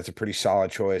 I think that's a pretty solid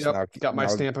choice. Yep, got my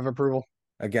stamp of approval.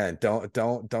 Again,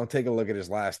 don't take a look at his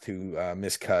last two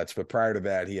missed cuts, but prior to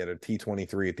that, he had a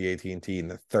T23 at the AT&T and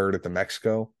the third at the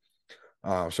Mexico.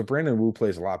 So Brandon Wu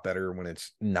plays a lot better when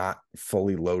it's not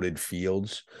fully loaded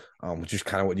fields, which is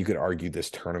kind of what you could argue this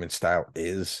tournament style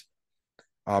is.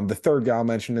 The third guy I'll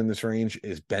mention in this range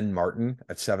is Ben Martin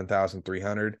at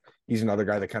 7,300. He's another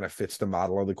guy that kind of fits the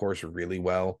model of the course really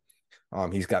well.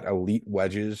 He's got elite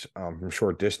wedges from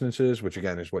short distances, which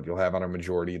again is what you'll have on a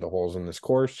majority of the holes in this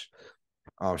course.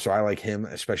 So I like him,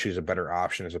 especially as a better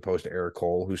option as opposed to Eric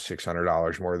Cole, who's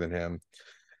 $600 more than him.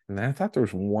 And then I thought there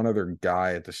was one other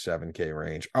guy at the 7K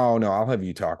range. Oh no, I'll have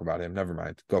you talk about him. Never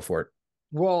mind. Go for it.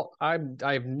 Well, I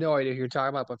have no idea who you're talking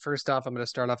about, but first off, I'm going to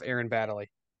start off Aaron Baddeley.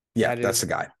 Yeah, That that's is the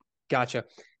guy. Gotcha.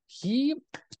 He,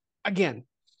 again,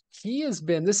 he has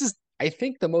been, this is, I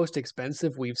think, the most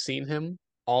expensive we've seen him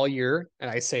all year. And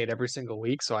I say it every single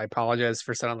week. So I apologize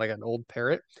for sounding like an old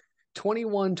parrot.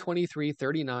 21, 23,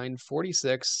 39,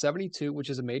 46, 72, which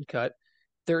is a made cut,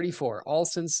 34. All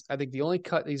since I think the only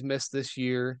cut he's missed this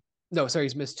year. No, sorry,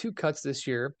 he's missed two cuts this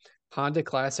year, Honda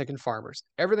Classic and Farmers.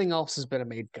 Everything else has been a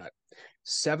made cut.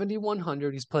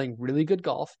 7,100. He's playing really good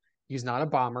golf. He's not a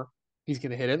bomber. He's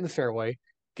going to hit it in the fairway,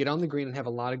 get on the green, and have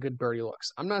a lot of good birdie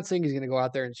looks. I'm not saying he's going to go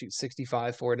out there and shoot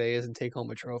 65 4 days and take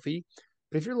home a trophy,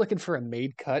 but if you're looking for a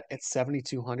made cut at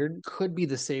 7,200, could be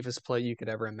the safest play you could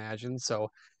ever imagine. So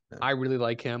Yeah. I really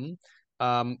like him.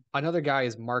 Another guy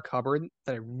is Mark Hubbard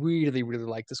that I really, really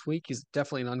like this week. He's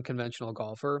definitely an unconventional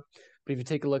golfer, but if you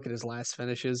take a look at his last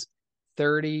finishes,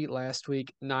 30 last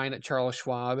week, 9 at Charles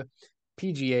Schwab.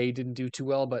 PGA didn't do too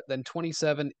well, but then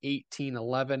 27, 18,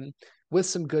 11 with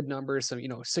some good numbers, some,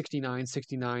 69,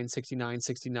 69, 69,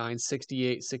 69,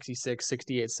 68, 66,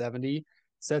 68, 70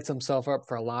 sets himself up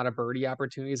for a lot of birdie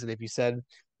opportunities. And if you said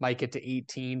might get to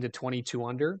 18 to 22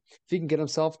 under, if he can get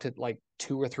himself to like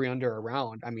 2 or 3 under a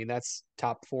round, I mean, that's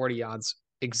top 40 odds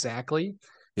exactly.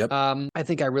 Yep. I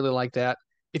think I really like that.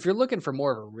 If you're looking for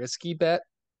more of a risky bet,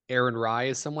 Aaron Rye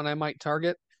is someone I might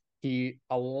target. He,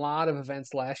 a lot of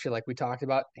events last year, like we talked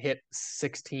about, hit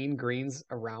 16 greens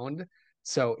around.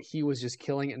 So he was just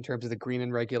killing it in terms of the green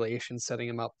and regulation, setting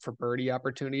him up for birdie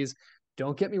opportunities.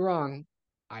 Don't get me wrong.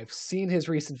 I've seen his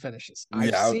recent finishes.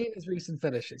 I've Yeah. seen his recent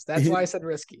finishes. That's why I said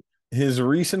risky. His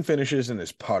recent finishes and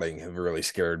his putting have really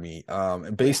scared me.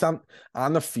 And based on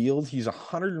the field, he's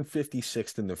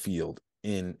 156th in the field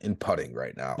in putting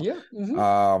right now. Yeah.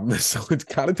 So it's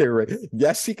kind of terrible.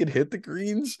 Yes, he can hit the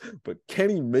greens, but can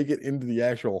he make it into the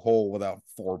actual hole without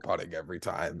four putting every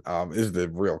time? Is the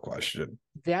real question.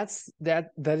 That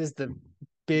is the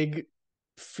big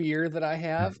fear that I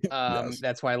have. Yes.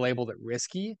 That's why I labeled it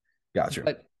risky. Gotcha.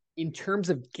 But in terms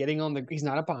of getting on he's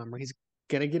not a bomber. He's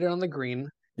gonna get it on the green.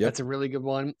 Yep. That's a really good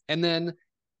one. And then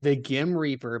the Gim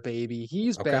Reaper, baby,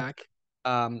 he's Okay. back.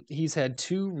 He's had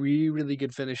two really, really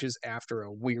good finishes after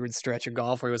a weird stretch of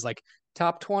golf where he was like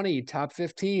top 20, top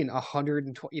 15,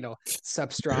 120,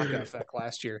 Substraka effect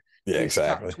last year. Yeah, He was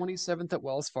top exactly. 27th at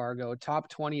Wells Fargo, top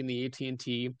 20 in the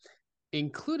AT&T,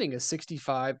 including a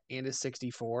 65 and a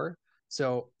 64.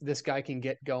 So this guy can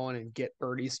get going and get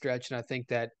birdie stretch. And I think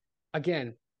that,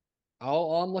 again,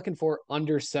 All I'm looking for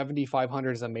under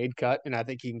 7,500 is a made cut, and I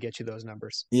think he can get you those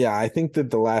numbers. Yeah, I think that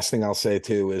the last thing I'll say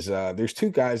too is there's two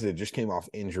guys that just came off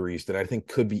injuries that I think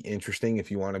could be interesting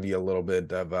if you want to be a little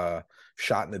bit of a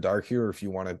shot in the dark here, or if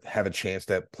you want to have a chance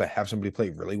to have somebody play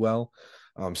really well.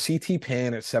 CT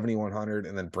Pan at 7,100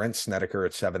 and then Brent Snedeker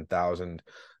at 7,000.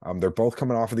 They're both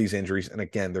coming off of these injuries. And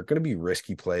again, they're going to be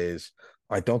risky plays.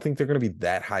 I don't think they're going to be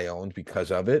that high owned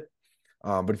because of it.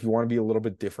 But if you want to be a little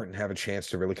bit different and have a chance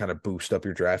to really kind of boost up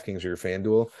your DraftKings or your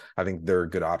FanDuel, I think they're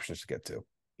good options to get to.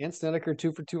 And Snedeker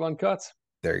 2 for 2 on cuts.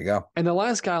 There you go. And the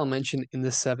last guy I'll mention in the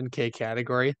 7K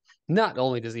category, not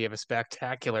only does he have a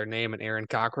spectacular name in Aaron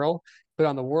Cockrell, but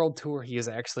on the World Tour, he is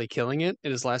actually killing it.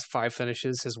 In his last 5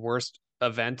 finishes, his worst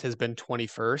event has been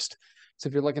 21st. So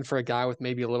if you're looking for a guy with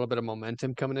maybe a little bit of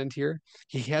momentum coming into here,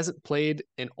 he hasn't played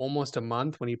in almost a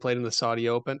month when he played in the Saudi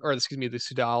Open, or excuse me, the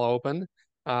Sudal Open.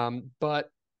 But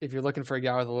if you're looking for a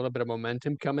guy with a little bit of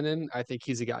momentum coming in, I think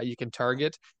he's a guy you can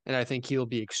target, and I think he'll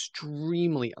be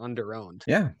extremely underowned.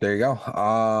 Yeah, there you go.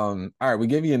 All right, we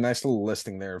gave you a nice little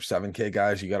listing there of 7K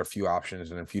guys. You got a few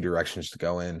options and a few directions to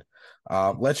go in.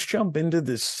 Let's jump into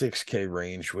this 6K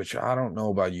range, which I don't know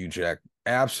about you, Jack.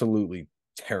 Absolutely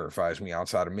terrifies me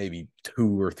outside of maybe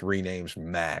 2 or 3 names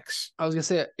max. I was gonna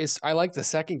say I like the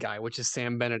second guy, which is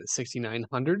Sam Bennett at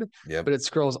 6,900, Yep. but it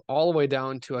scrolls all the way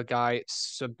down to a guy,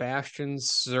 Sebastian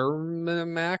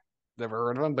Zermamak. Never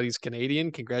heard of him, but he's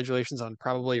Canadian. Congratulations on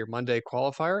probably your Monday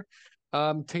qualifier.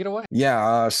 Take it away.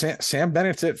 Yeah, Sam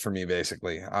Bennett's it for me,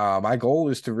 basically. My goal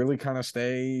is to really kind of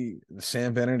stay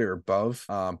Sam Bennett or above.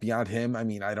 Beyond him, I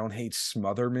mean, I don't hate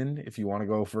Smotherman if you want to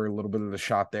go for a little bit of the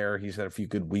shot there. He's had a few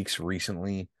good weeks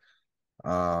recently.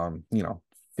 You know,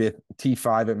 fifth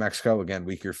T5 at Mexico, again,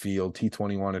 weaker field,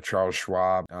 T21 at Charles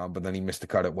Schwab, but then he missed the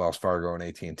cut at Wells Fargo and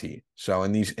AT&T. So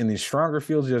in these stronger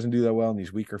fields, he doesn't do that well. In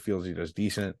these weaker fields, he does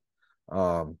decent.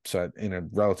 So in a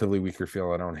relatively weaker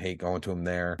field, I don't hate going to him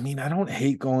there. I mean, I don't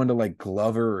hate going to like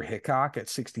Glover or Hickok at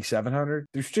 6,700.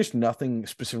 There's just nothing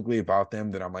specifically about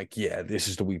them that I'm like, yeah, this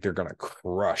is the week they're gonna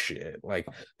crush it. Like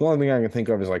the only thing I can think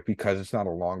of is like because it's not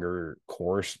a longer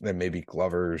course than maybe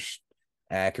Glover's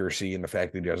accuracy and the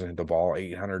fact that he doesn't hit the ball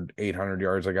 800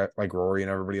 yards like Rory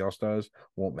and everybody else does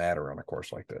won't matter on a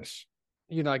course like this.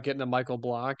 You're not getting a Michael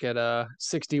Block at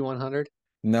 6,100.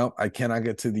 No, I cannot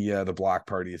get to the block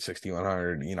party at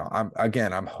 6,100. You know,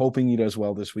 I'm hoping he does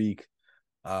well this week.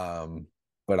 But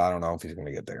I don't know if he's going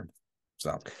to get there.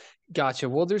 So, Gotcha.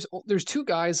 Well, there's two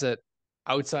guys that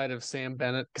outside of Sam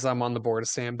Bennett, because I'm on the board of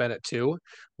Sam Bennett too.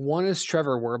 One is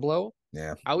Trevor Werblow.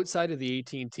 yeah. Outside of the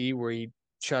AT&T where he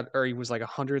was like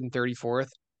 134th,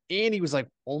 and he was like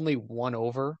only one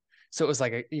over. So it was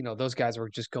like, those guys were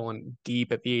just going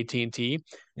deep at the AT&T.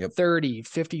 Yep. 30,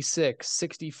 56,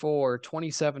 64,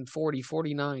 27, 40,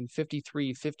 49,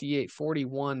 53, 58,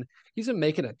 41. He's been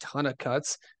making a ton of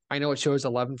cuts. I know it shows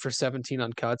 11 for 17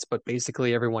 on cuts, but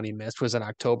basically everyone he missed was in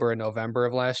October and November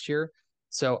of last year.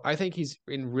 So I think he's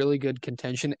in really good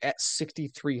contention at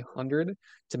 6,300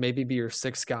 to maybe be your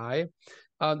sixth guy.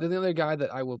 The other guy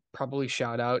that I will probably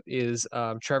shout out is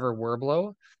Trevor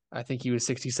Werblow. I think he was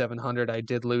 6,700. I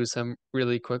did lose him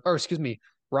really quick. Or excuse me,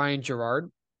 Ryan Gerard.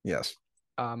 Yes.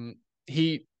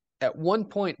 He at one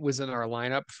point was in our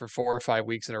lineup for 4 or 5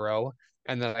 weeks in a row,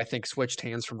 and then I think switched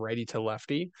hands from righty to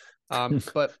lefty.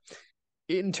 But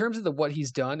in terms of what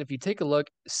he's done, if you take a look,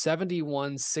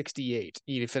 71-68.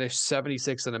 He finished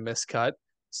 76 in a missed cut.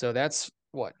 So that's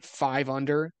what, 5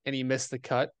 under, and he missed the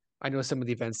cut. I know some of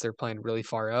the events they're playing really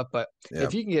far up, but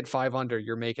if you can get 5 under,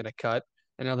 you're making a cut.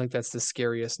 And I think that's the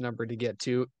scariest number to get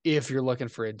to if you're looking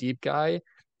for a deep guy.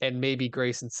 And maybe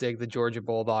Grayson Sig, the Georgia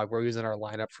Bulldog, where he was in our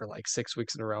lineup for like 6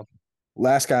 weeks in a row.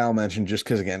 Last guy I'll mention, just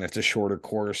because again it's a shorter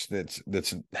course that's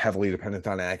heavily dependent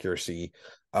on accuracy.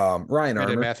 Ryan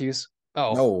Armour. Matthews.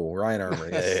 Oh no, Ryan Armour.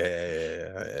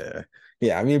 Yeah.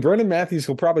 Yeah, I mean, Brendan Matthews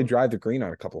will probably drive the green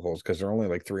on a couple holes because they're only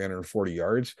like 340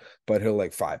 yards, but he'll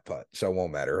like 5 putt, so it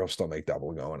won't matter. He'll still make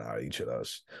double going out of each of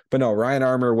those. But no, Ryan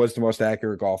Armour was the most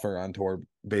accurate golfer on tour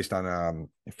based on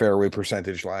fairway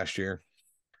percentage last year.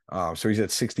 So he's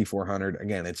at 6,400.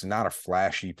 Again, it's not a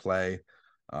flashy play,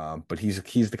 but he's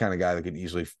the kind of guy that can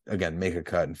easily again make a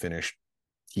cut and finish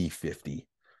T50.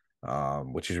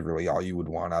 Which is really all you would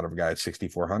want out of a guy at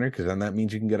 6,400, because then that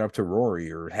means you can get up to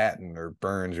Rory or Hatton or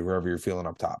Burns or whoever you're feeling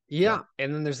up top. Yeah, so.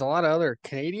 And then there's a lot of other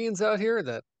Canadians out here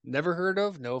that never heard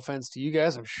of. No offense to you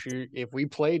guys. I'm sure if we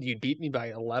played, you'd beat me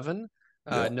by 11.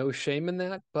 Yeah. No shame in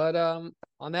that. But on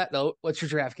that note, what's your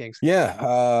DraftKings?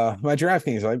 Yeah, my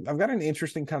DraftKings, I've got an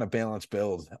interesting kind of balanced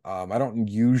build. I don't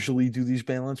usually do these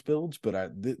balanced builds,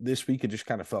 but this week it just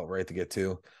kind of felt right to get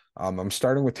to. I'm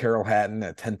starting with Terrell Hatton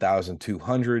at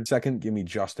 10,200. Second, give me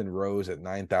Justin Rose at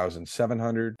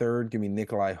 9,700. Third, give me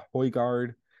Nikolai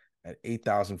Højgaard at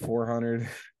 8,400.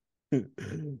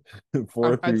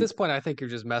 Fourth, At this point, I think you're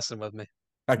just messing with me.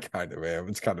 I kind of am.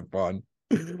 It's kind of fun.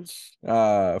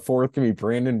 Fourth, give me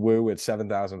Brandon Wu at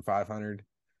 7,500.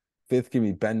 Fifth, give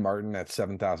me Ben Martin at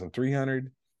 7,300.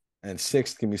 And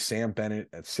sixth, give me Sam Bennett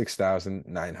at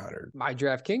 6,900. My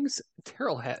DraftKings,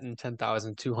 Terrell Hatton,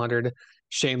 10,200.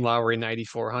 Shane Lowry,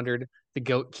 9,400. The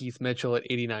GOAT, Keith Mitchell, at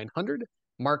 8,900.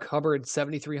 Mark Hubbard,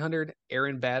 7,300.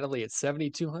 Aaron Baddeley at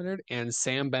 7,200. And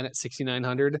Sam Bennett,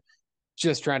 6,900.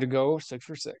 Just trying to go 6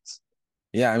 for 6.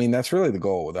 Yeah, I mean, that's really the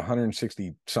goal with a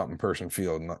 160 something person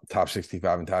field, top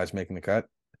 65 and ties making the cut.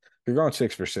 If you're going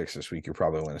 6 for 6 this week, you're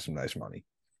probably winning some nice money.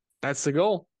 That's the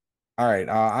goal. All right.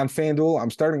 On FanDuel, I'm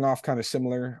starting off kind of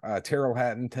similar. Terrell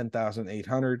Hatton,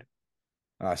 10,800.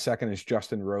 Second is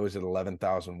Justin Rose at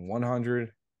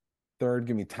 11,100. Third,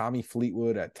 give me Tommy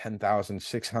Fleetwood at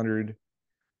 10,600.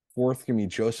 Fourth, give me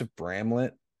Joseph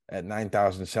Bramlett at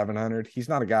 9,700. He's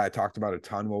not a guy I talked about a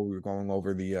ton while we were going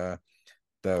over the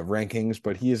rankings,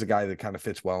 but he is a guy that kind of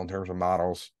fits well in terms of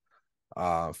models.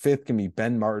 Fifth, give me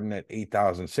Ben Martin at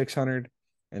 8,600.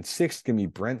 And sixth, give me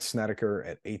Brent Snedeker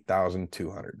at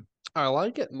 8,200. I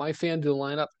like it. My FanDuel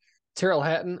lineup, Terrell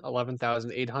Hatton,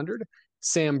 11,800.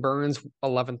 Sam Burns,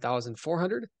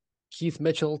 11,400. Keith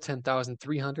Mitchell,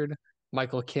 10,300.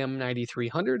 Michael Kim,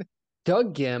 9,300.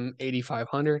 Doug Gim,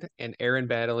 8,500. And Aaron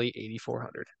Baddeley,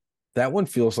 8,400. That one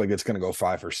feels like it's going to go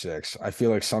 5 or 6. I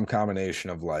feel like some combination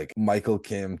of like Michael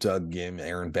Kim, Doug Gim,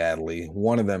 Aaron Baddeley.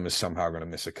 One of them is somehow going to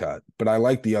miss a cut, but I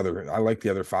like the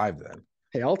other five then.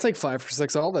 Hey, I'll take 5 for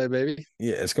 6 all day, baby.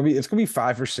 Yeah, it's gonna be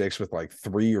 5 or 6 with like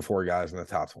 3 or 4 guys in the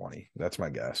top 20. That's my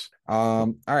guess.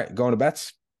 All right, going to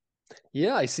bets.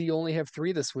 Yeah, I see you only have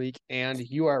 3 this week, and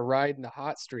you are riding the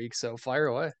hot streak, so fire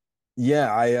away.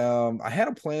 Yeah, I had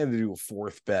a plan to do a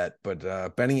fourth bet,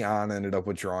 but Benny An ended up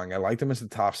withdrawing. I liked him as the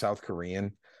top South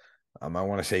Korean. I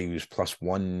want to say he was plus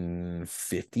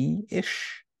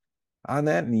 150-ish on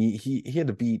that, and he had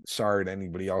to beat, sorry to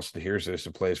anybody else that hears this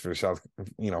that plays for the South,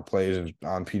 plays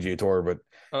on PGA Tour, but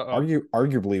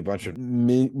arguably a bunch of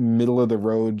middle of the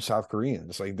road South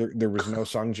Koreans. Like there was no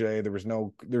Sung Jae, there was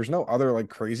no other like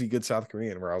crazy good South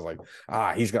Korean where I was like,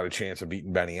 he's got a chance of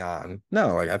beating Benny On.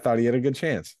 No, like I thought he had a good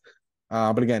chance.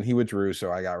 But again, he withdrew,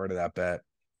 so I got rid of that bet.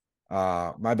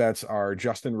 My bets are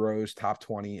Justin Rose top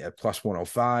 20 at plus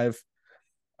 105,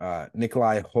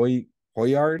 Nikolai Højgaard.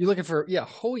 You're looking for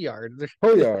Højgaard.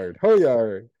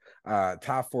 Højgaard.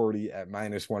 Top 40 at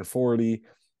minus 140,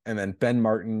 and then Ben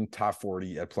Martin top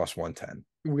 40 at plus 110.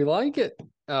 We like it.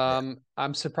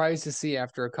 I'm surprised to see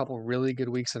after a couple really good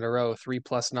weeks in a row,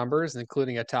 3+ numbers,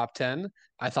 including a top 10.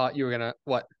 I thought you were gonna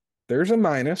what? There's a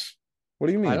minus. What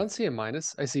do you mean? I don't see a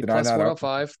minus. I see Did plus I not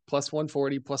 105, plus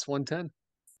 140, plus 110.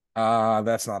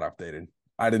 That's not updated.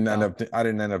 I didn't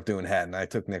end up doing Hatton. I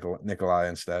took Nikolai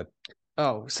instead.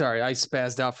 Oh, sorry. I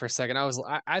spazzed out for a second.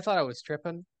 I thought I was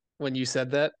tripping when you said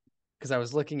that because I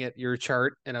was looking at your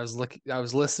chart and I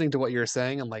was listening to what you were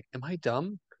saying. I'm like, am I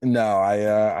dumb? No,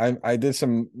 I did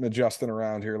some adjusting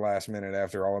around here last minute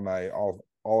after all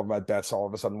of my bets all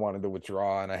of a sudden wanted to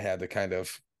withdraw, and I had to kind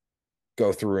of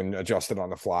go through and adjust it on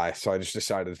the fly. So I just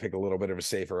decided to pick a little bit of a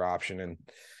safer option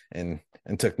and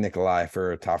took Nikolai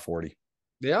for a top 40.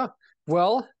 Yeah.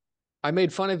 Well, I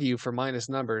made fun of you for minus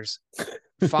numbers.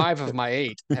 5 of my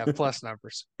 8 have plus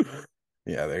numbers.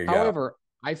 Yeah, there you go. However,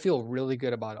 I feel really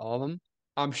good about all of them.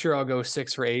 I'm sure I'll go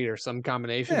 6 for 8 or some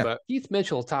combination, but Keith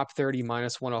Mitchell, top 30,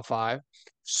 minus 105.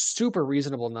 Super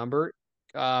reasonable number.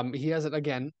 He hasn't,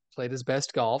 again, played his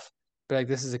best golf, but like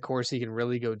this is a course he can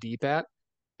really go deep at.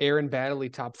 Aaron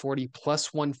Baddeley, top 40,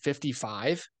 plus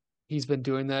 155. He's been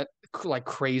doing that like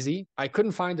crazy. I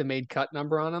couldn't find a made cut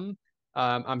number on him.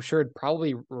 I'm sure it'd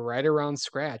probably right around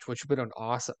scratch, which would have been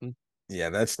awesome. Yeah,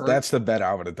 that's the bet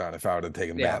I would have done if I would have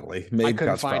taken Baddeley. Made I couldn't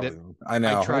cuts find probably. it. I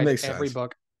know. I tried makes every sense.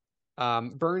 book.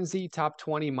 Burnsy, top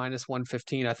 20, minus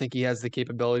 115. I think he has the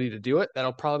capability to do it.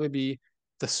 That'll probably be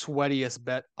the sweatiest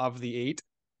bet of the 8.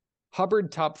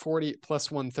 Hubbard, top 40,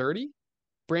 plus 130.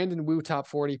 Brandon Wu, top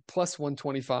 40, plus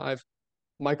 125.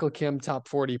 Michael Kim, top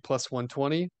 40, plus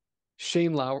 120.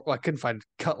 Shane Lowry, I couldn't find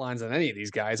cut lines on any of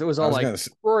these guys. It was all like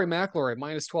Rory McIlroy,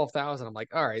 minus 12,000. I'm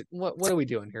like, all right, what are we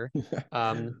doing here?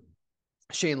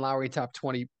 Shane Lowry, top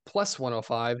 20, plus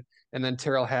 105. And then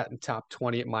Terrell Hatton, top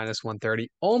 20 at minus 130.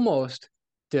 Almost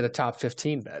did a top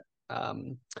 15 bet.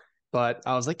 But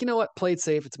I was like, you know what? Play it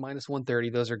safe. It's minus 130.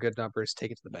 Those are good numbers.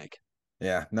 Take it to the bank.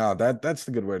 Yeah, no, that's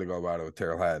the good way to go about it with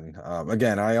Terrell Hatton.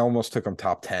 Again, I almost took him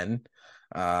top 10.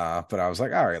 But I was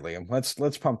like, all right, Liam,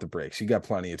 let's pump the brakes. You got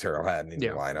plenty of Terrell Hatton in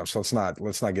your Yeah. lineup, so let's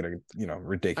not get I got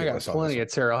ridiculous on this plenty one.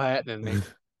 of Terrell Hatton in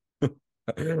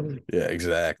me. Yeah,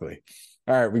 exactly.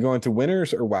 All right, we going to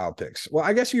winners or wild picks? Well,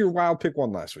 I guess your wild pick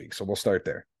won last week, so we'll start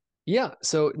there. Yeah.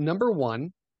 So number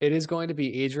one, it is going to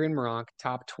be Adrian Moronk,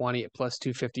 top 20 at plus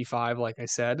 255, like I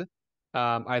said.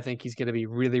 I think he's going to be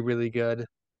really, really good.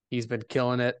 He's been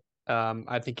killing it.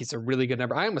 I think he's a really good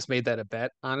number. I almost made that a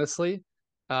bet, honestly.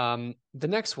 The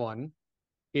next one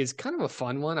is kind of a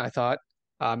fun one, I thought.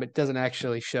 It doesn't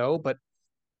actually show, but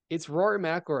it's Rory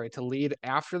McIlroy to lead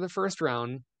after the first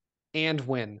round and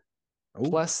win, Oh,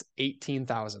 plus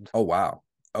 18,000. oh wow.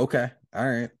 Okay. All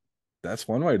right. That's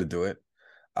one way to do it.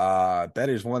 That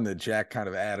is one that Jack kind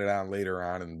of added on later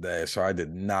on in the day, so I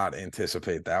did not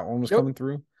anticipate that one was Nope. coming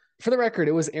through. For the record,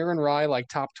 it was Aaron Rye like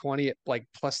top 20 at like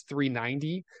plus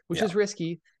 390, which Yeah. is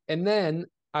risky. And then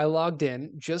I logged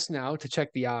in just now to check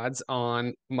the odds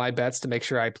on my bets to make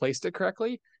sure I placed it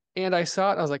correctly. And I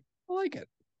saw it. I was like, I like it.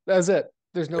 That's it.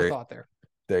 There's no There, thought there.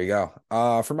 there you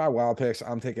go. For my wild picks,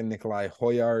 I'm taking Nikolai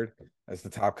Hoyard as the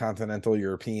top continental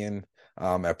European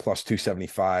at plus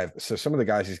 275. So some of the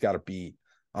guys he's got to beat.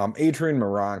 Adrian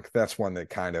Moronk, that's one that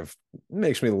kind of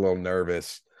makes me a little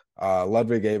nervous.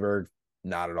 Ludwig Aberg,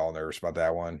 not at all nervous about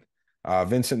that one.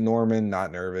 Vincent Norman,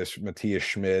 not nervous. Matthias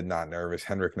Schmid, not nervous.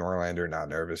 Henrik Norlander, not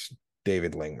nervous.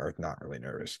 David Lingmerth, not really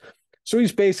nervous. So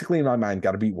he's basically, in my mind,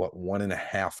 got to beat what,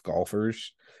 1.5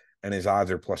 golfers, and his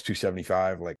odds are plus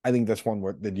 275. Like, I think that's one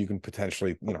that you can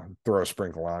potentially, throw a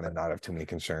sprinkle on and not have too many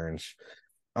concerns.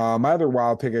 My other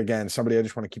wild pick, again, somebody I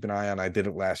just want to keep an eye on. I did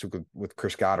it last week with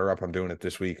Chris Gotterup. I'm doing it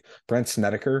this week. Brent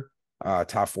Snedeker,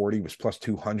 top 40 was plus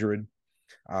 200.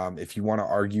 If you want to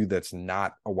argue that's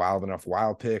not a wild enough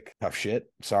wild pick, tough shit.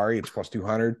 Sorry, it's plus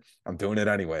 200. I'm doing it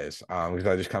anyways because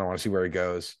I just kind of want to see where he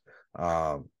goes.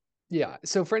 Yeah.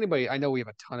 So for anybody, I know we have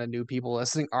a ton of new people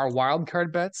listening. Our wild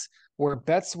card bets were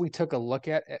bets we took a look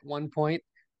at one point.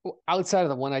 Outside of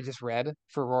the one I just read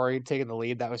for Rory taking the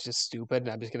lead, that was just stupid.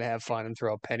 And I'm just gonna have fun and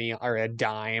throw a penny or a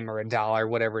dime or a dollar,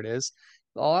 whatever it is.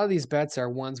 A lot of these bets are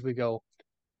ones we go,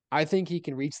 I think he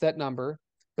can reach that number,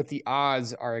 but the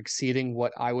odds are exceeding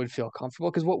what I would feel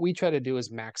comfortable. Because what we try to do is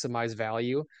maximize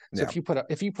value. So Yeah.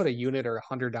 if you put a unit or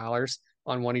 $100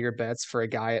 on one of your bets for a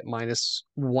guy at minus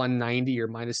 190 or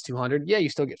minus 200, yeah, you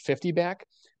still get 50 back.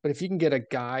 But if you can get a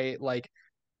guy like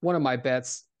one of my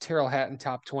bets, Terrell Hatton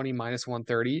top 20 minus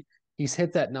 130, he's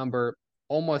hit that number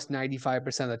almost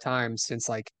 95% of the time since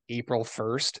like April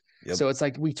 1st. Yep. So it's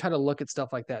like we try to look at stuff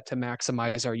like that to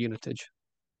maximize our unitage.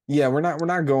 Yeah, we're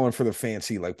not going for the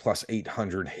fancy like plus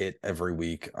 800 hit every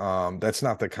week. That's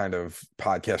not the kind of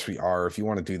podcast we are. If you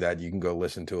want to do that, you can go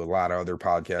listen to a lot of other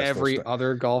podcasts. Every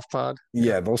other golf pod.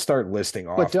 Yeah. Yeah, they'll start listing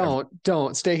But off.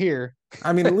 don't stay here.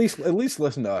 I mean, at least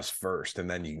listen to us first, and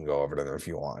then you can go over to them if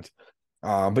you want.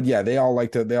 But yeah, they all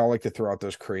like to throw out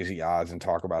those crazy odds and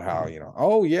talk about how,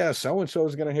 oh yeah, so and so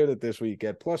is gonna hit it this week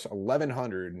at plus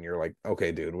 1100, and you're like,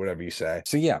 okay, dude, whatever you say.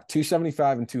 So yeah,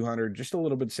 275 and 200, just a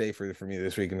little bit safer for me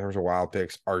this week in terms of wild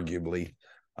picks, arguably.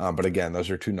 But again,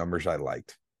 those are two numbers I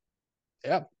liked.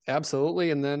 Yeah, absolutely.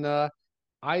 And then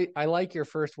I like your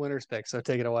first winners pick, so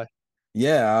take it away.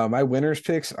 Yeah, my winners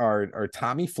picks are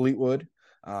Tommy Fleetwood.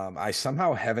 I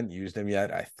somehow haven't used him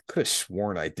yet. I could have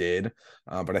sworn I did,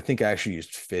 but I think I actually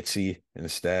used Fitzy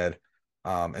instead.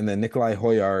 And then Nikolai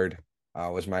Hoyard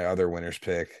was my other winners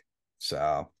pick.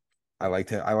 So I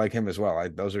liked him. I like him as well.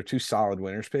 Those are two solid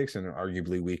winners picks in an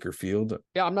arguably weaker field.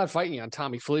 Yeah, I'm not fighting you on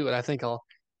Tommy Fleetwood. I think I'll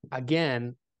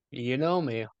again, you know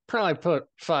me, probably put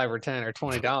 5 or 10 or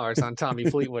 $20 on Tommy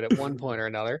Fleetwood at one point or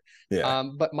another. Yeah.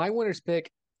 But my winners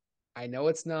pick, I know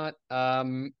it's not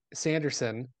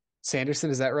Sanderson. Sanderson,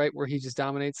 is that right? Where he just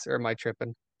dominates, or am I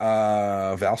tripping?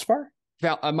 Valspar?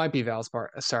 I might be Valspar.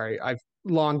 Sorry, I've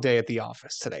long day at the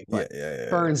office today, Yeah, but yeah, yeah,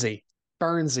 yeah.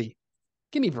 Burnsy,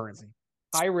 give me Burnsy.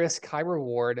 High risk, high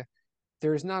reward.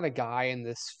 There's not a guy in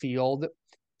this field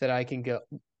that I can go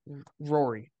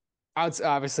Rory.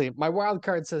 Obviously, my wild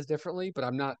card says differently, but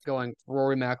I'm not going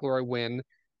Rory McIlroy win.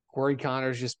 Corey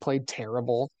Connors just played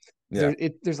terrible. Yeah.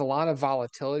 There's a lot of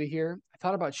volatility here. I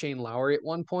thought about Shane Lowry at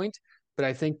one point, but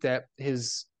I think that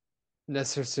his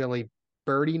necessarily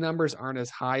birdie numbers aren't as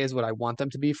high as what I want them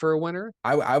to be for a winner.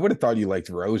 I would have thought you liked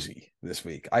Rosie this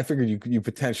week. I figured you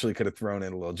potentially could have thrown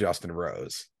in a little Justin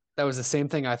Rose. That was the same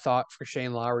thing I thought for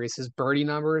Shane Lowry. His birdie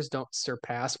numbers don't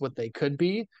surpass what they could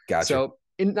be. Gotcha. So,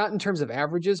 not in terms of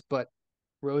averages, but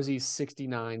Rosie's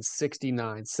 69,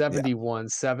 69, Yeah. 71,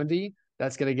 70.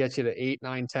 that's going to get you to 8,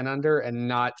 9, 10 under and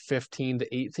not 15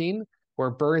 to 18, where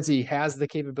Burnsy has the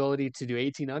capability to do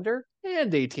 18 under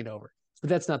and 18 over. But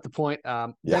that's not the point.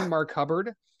 Then Yeah. Mark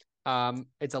Hubbard.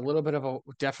 It's a little bit of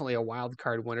definitely a wild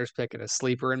card winners pick and a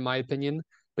sleeper in my opinion,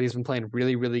 but he's been playing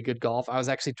really, really good golf. I was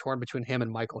actually torn between him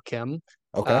and Michael Kim.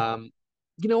 Okay. Um,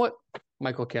 you know what?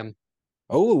 Michael Kim.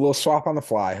 Oh, a little swap on the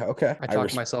fly. Okay. I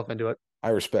talked myself into it. I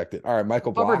respect it. All right,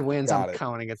 Michael Hubbard Block. wins. I'm Got it.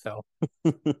 counting it though.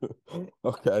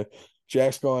 Okay.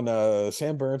 Jack's going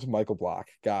Sam Burns and Michael Block.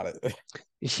 Got it.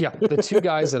 Yeah, the two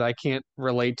guys that I can't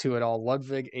relate to at all: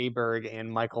 Ludwig Aberg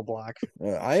and Michael Block.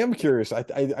 I am curious. I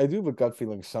do have a gut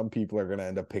feeling some people are going to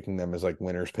end up picking them as like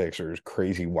winners picks or as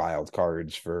crazy wild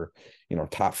cards for,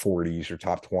 top 40s or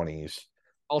top 20s.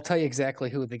 I'll tell you exactly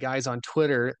who the guys on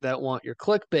Twitter that want your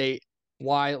clickbait.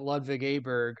 Why Ludwig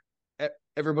Aberg?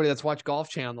 Everybody that's watched Golf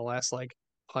Channel the last like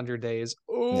 100 days.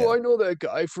 Oh, Yeah. I know that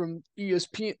guy from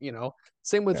ESPN.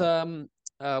 Same with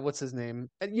Yeah. what's his name?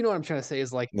 And you know what I'm trying to say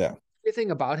is like Yeah.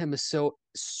 everything about him is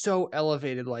so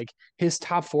elevated. Like his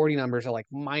top 40 numbers are like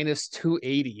minus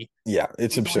 280. Yeah.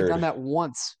 It's He's only done absurd. that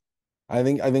once. I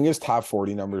think his top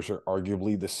 40 numbers are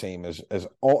arguably the same as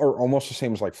or almost the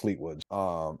same as like Fleetwood's.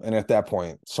 And at that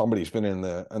point, somebody's been in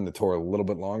the tour a little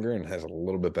bit longer and has a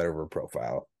little bit better of a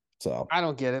profile. So I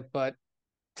don't get it, but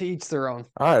to each their own.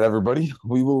 all right, everybody.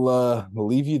 We will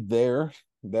leave you there.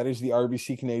 That is the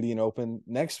RBC Canadian Open.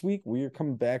 Next week, we are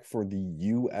coming back for the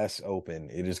US Open.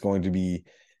 It is going to be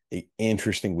an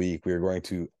interesting week. We are going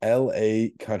to LA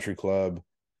Country Club.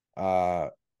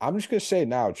 I'm just going to say it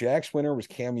now. Jack's winner was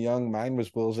Cam Young. Mine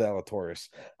was Will Zalatoris.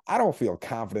 I don't feel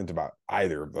confident about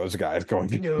either of those guys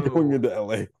going into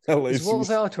LA. Is Will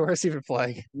Zalatoris even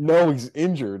playing? No, he's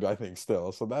injured, I think,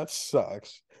 still. So that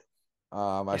sucks.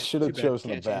 I should have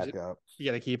chosen the backup. You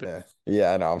got to keep it.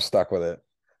 Yeah, no, I'm stuck with it.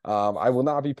 I will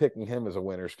not be picking him as a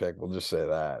winner's pick. We'll just say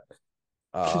that.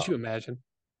 Could you imagine?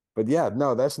 But yeah,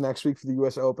 no, that's next week for the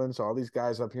US Open. So all these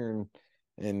guys up here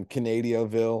in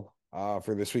Canadiaville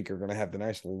for this week are going to have the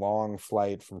nice long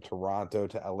flight from Toronto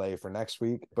to LA for next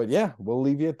week. But yeah, we'll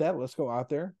leave you at that. Let's go out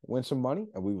there, win some money,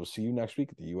 and we will see you next week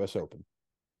at the US Open.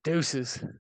 Deuces.